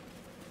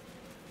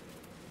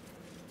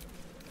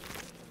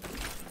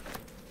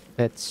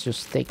 Let's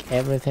just take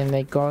everything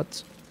they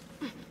got.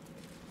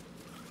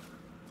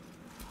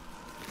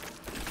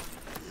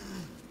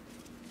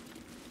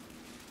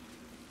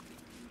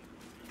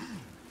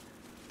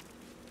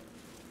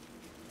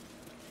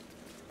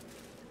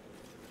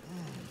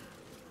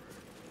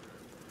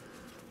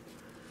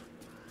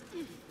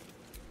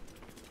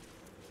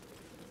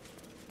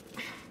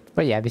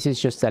 But yeah, this is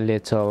just a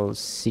little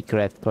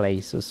secret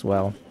place as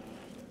well.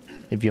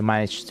 If you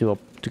manage to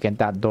get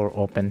that door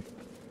open.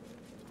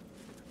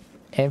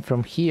 And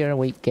from here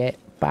we get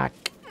back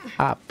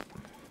up.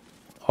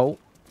 Oh.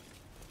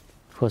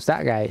 Who's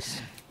that,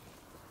 guys?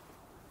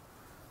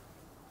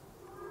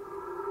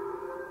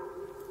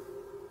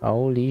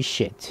 Holy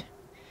shit.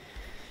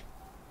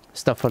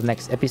 Stuff for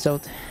next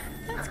episode.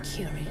 That's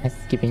curious.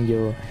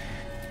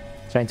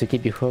 Trying to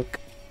keep you hooked.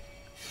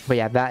 But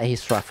yeah, that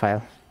is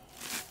Raphael.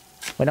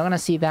 We're not gonna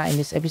see that in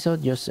this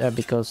episode, just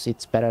because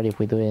it's better if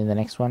we do it in the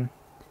next one.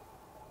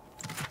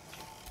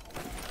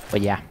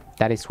 But yeah,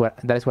 that is what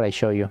I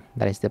show you.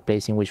 That is the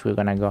place in which we're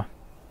gonna go.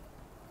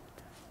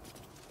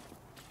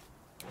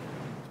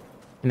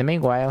 In the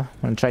meanwhile,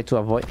 I'm gonna try to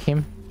avoid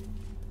him.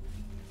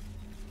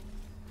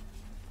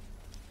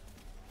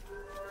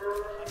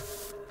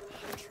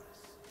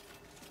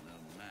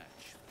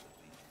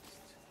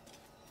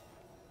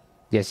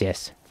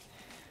 Yes.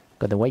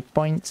 Got the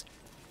waypoint.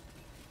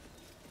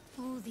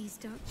 All these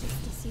dark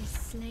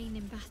justiciars slain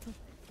in battle.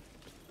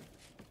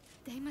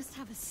 They must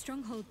have a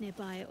stronghold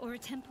nearby or a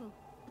temple.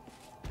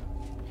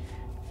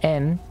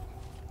 And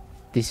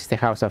this is the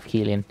House of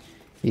Healing.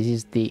 This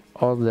is the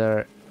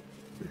other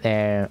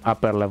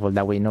upper level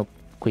that we know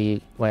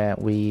we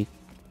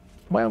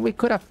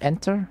could have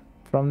entered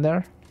from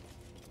there.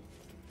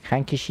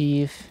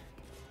 Handkerchief,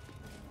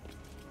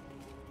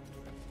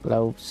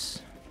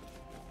 gloves,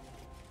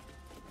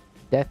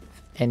 death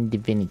and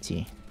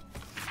divinity.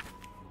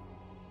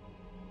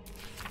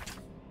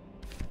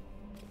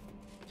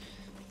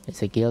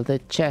 It's a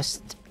gilded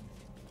chest.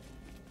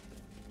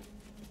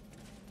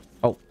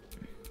 Oh.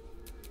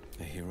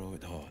 A hero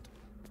at heart.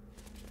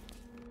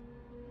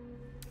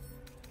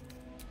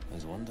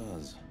 As one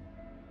does.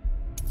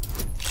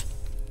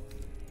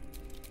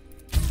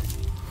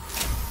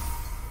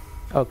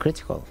 Oh,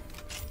 critical.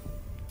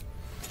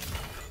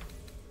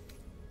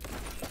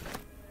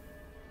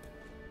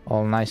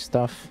 All nice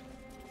stuff.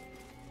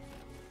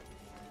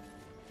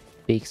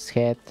 Pig's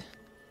head.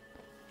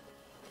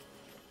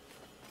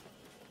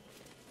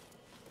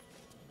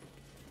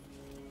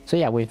 So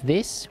yeah, with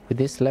this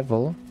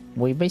level,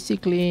 we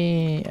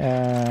basically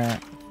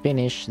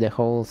finish the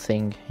whole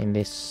thing in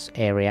this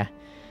area.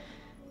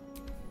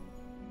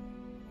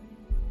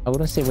 I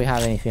wouldn't say we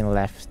have anything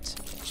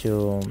left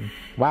to...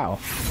 Wow!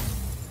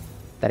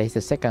 That is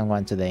the second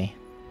one today.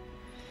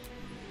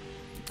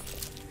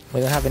 We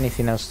don't have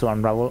anything else to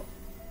unravel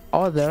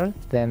other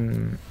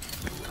than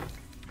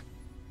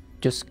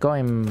just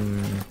going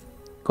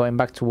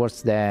back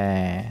towards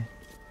the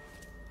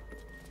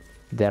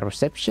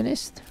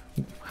receptionist.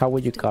 How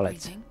would you call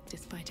it?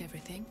 Despite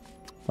everything.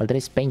 Well, there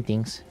is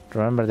paintings.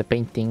 Remember the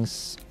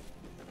paintings,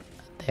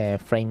 the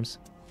frames.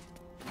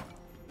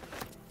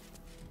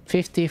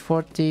 50,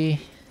 40,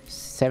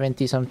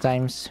 70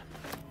 sometimes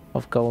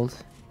of gold.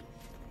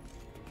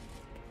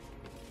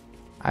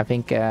 I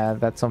think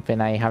that's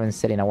something I haven't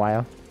said in a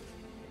while.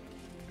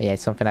 Yeah,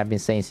 it's something I've been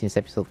saying since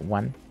episode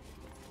 1.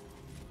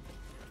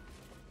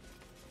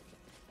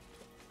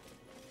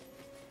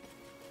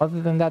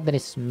 Other than that, there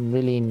is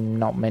really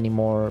not many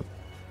more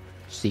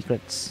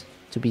secrets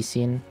to be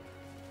seen.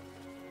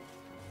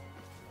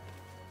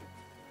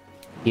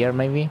 Here,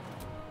 maybe?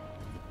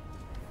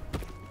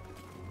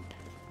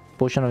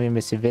 Potion of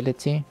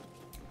invisibility.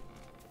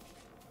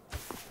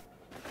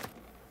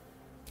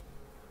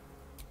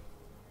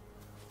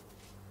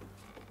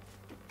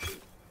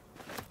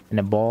 And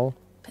a ball.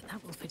 But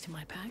that will fit in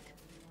my bag.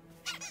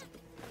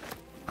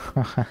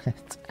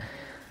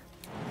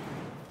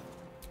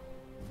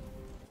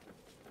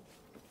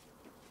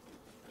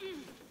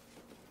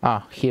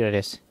 Ah, here it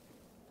is.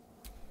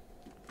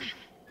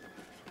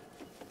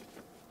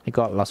 I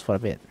got lost for a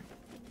bit.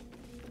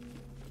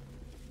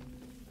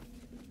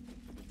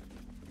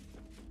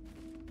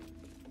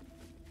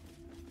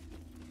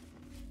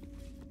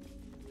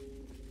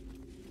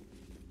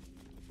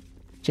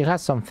 She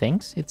has some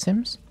things, it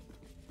seems.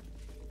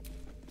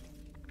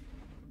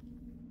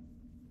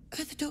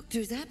 The doctor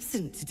is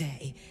absent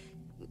today.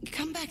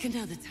 Come back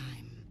another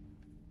time.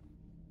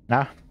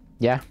 Ah,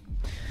 yeah.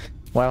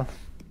 Well,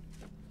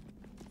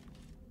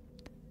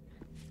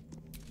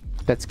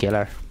 let's kill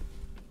her.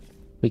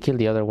 We killed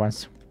the other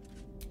ones.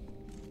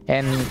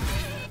 And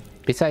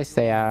besides,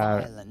 they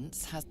are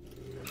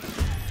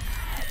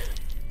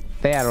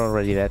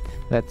already dead.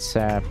 Let's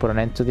put an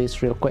end to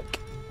this real quick.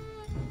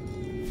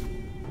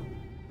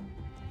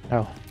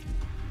 Oh.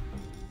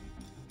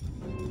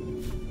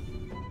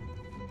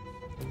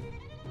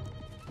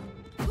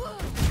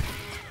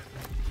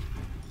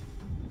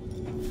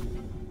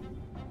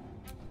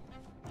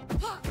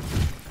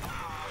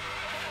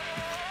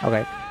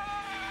 Okay.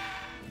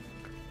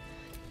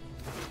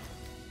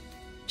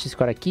 She's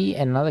got a key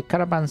and another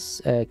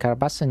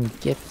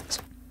Carabasan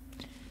gift.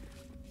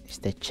 It's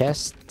the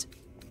chest.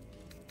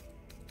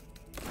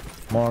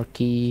 More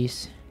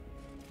keys.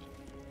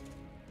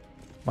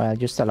 Well,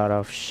 just a lot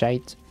of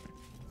shite.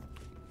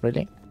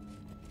 Really?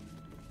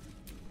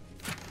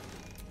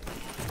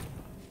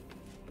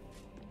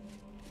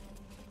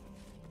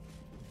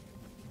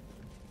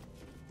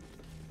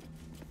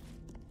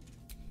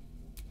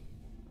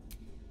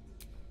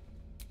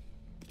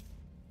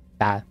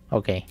 Ah,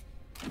 okay.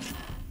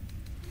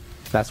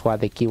 That's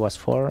what the key was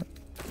for.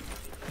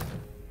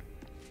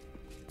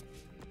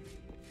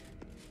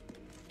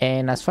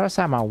 And as far as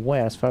I'm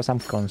aware, as far as I'm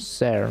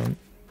concerned,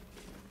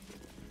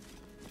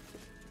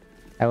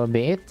 that will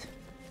be it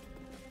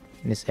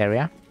in this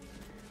area.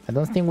 I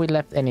don't think we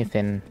left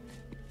anything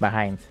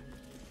behind.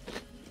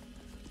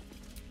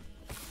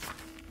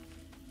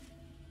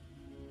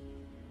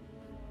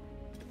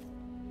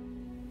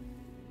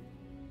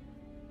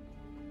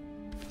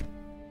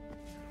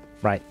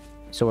 Right.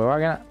 So we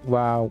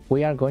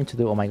are going to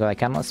do. Oh my god! I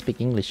cannot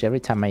speak English every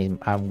time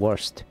I'm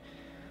worst.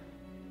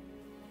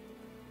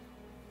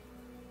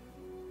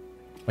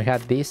 We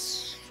had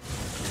this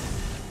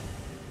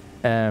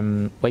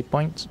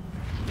waypoint.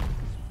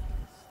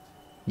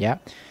 Yeah.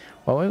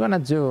 What we're gonna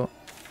do,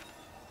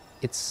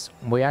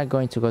 we are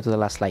going to go to the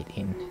last light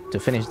inn to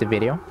finish the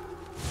video.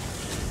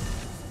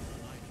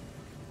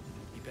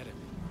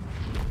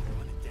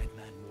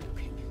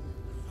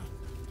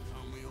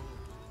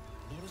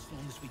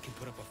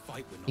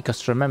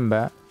 Because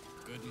remember,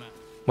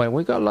 well,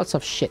 we got lots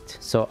of shit,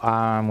 so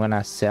I'm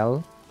gonna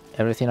sell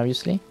everything,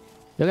 obviously.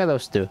 Look at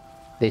those two.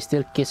 They're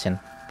still kissing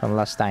from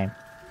last time.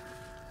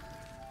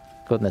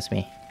 Goodness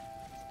me.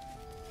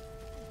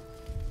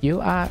 You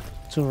are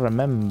to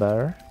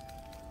remember,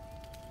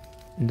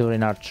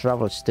 during our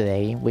travels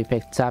today, we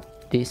picked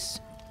up this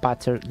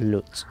battered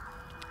loot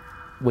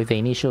with the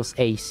initials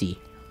AC,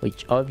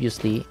 which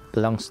obviously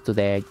belongs to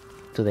the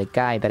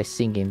guy that is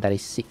singing, that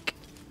is sick,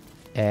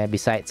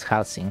 besides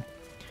Halsing.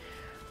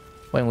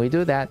 When we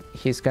do that,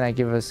 he's gonna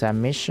give us a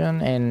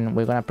mission and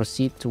we're gonna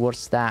proceed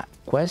towards that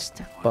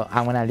quest, but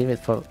I'm gonna leave it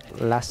for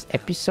next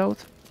episode,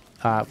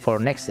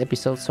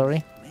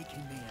 sorry.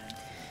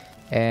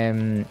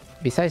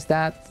 Besides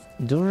that,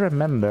 do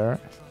remember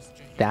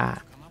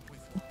that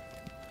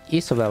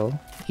Isabel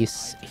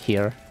is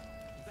here.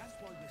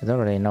 I don't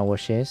really know where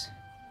she is.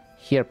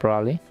 Here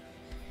probably.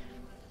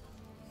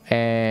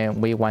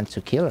 And we want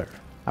to kill her,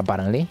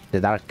 apparently.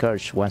 The Dark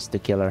Urge wants to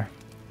kill her.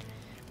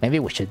 Maybe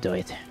we should do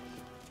it.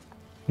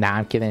 Nah,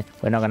 I'm kidding.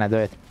 We're not gonna do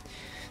it.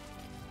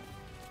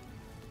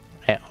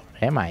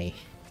 Am I?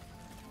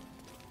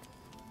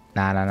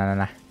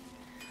 Nah.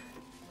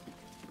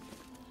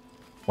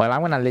 Well,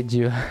 I'm gonna let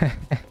you...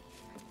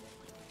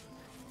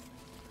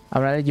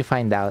 I'm gonna let you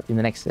find out in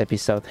the next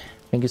episode.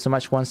 Thank you so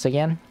much once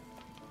again.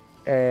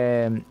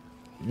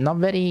 Not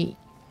really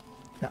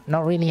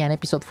an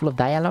episode full of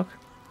dialogue,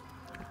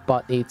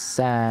 but it's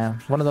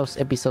one of those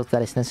episodes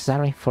that is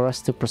necessary for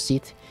us to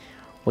proceed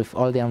with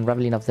all the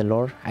unraveling of the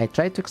lore. I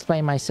tried to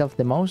explain myself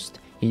the most.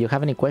 If you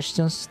have any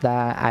questions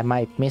that I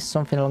might miss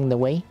something along the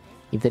way,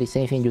 if there is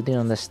anything you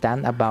didn't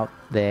understand about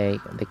the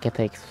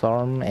Catholic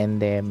THORM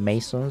and the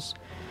Masons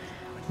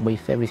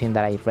with everything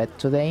that I read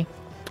today,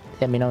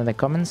 let me know in the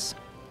comments.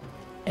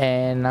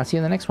 And I'll see you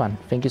in the next one.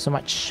 Thank you so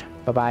much.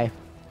 Bye bye.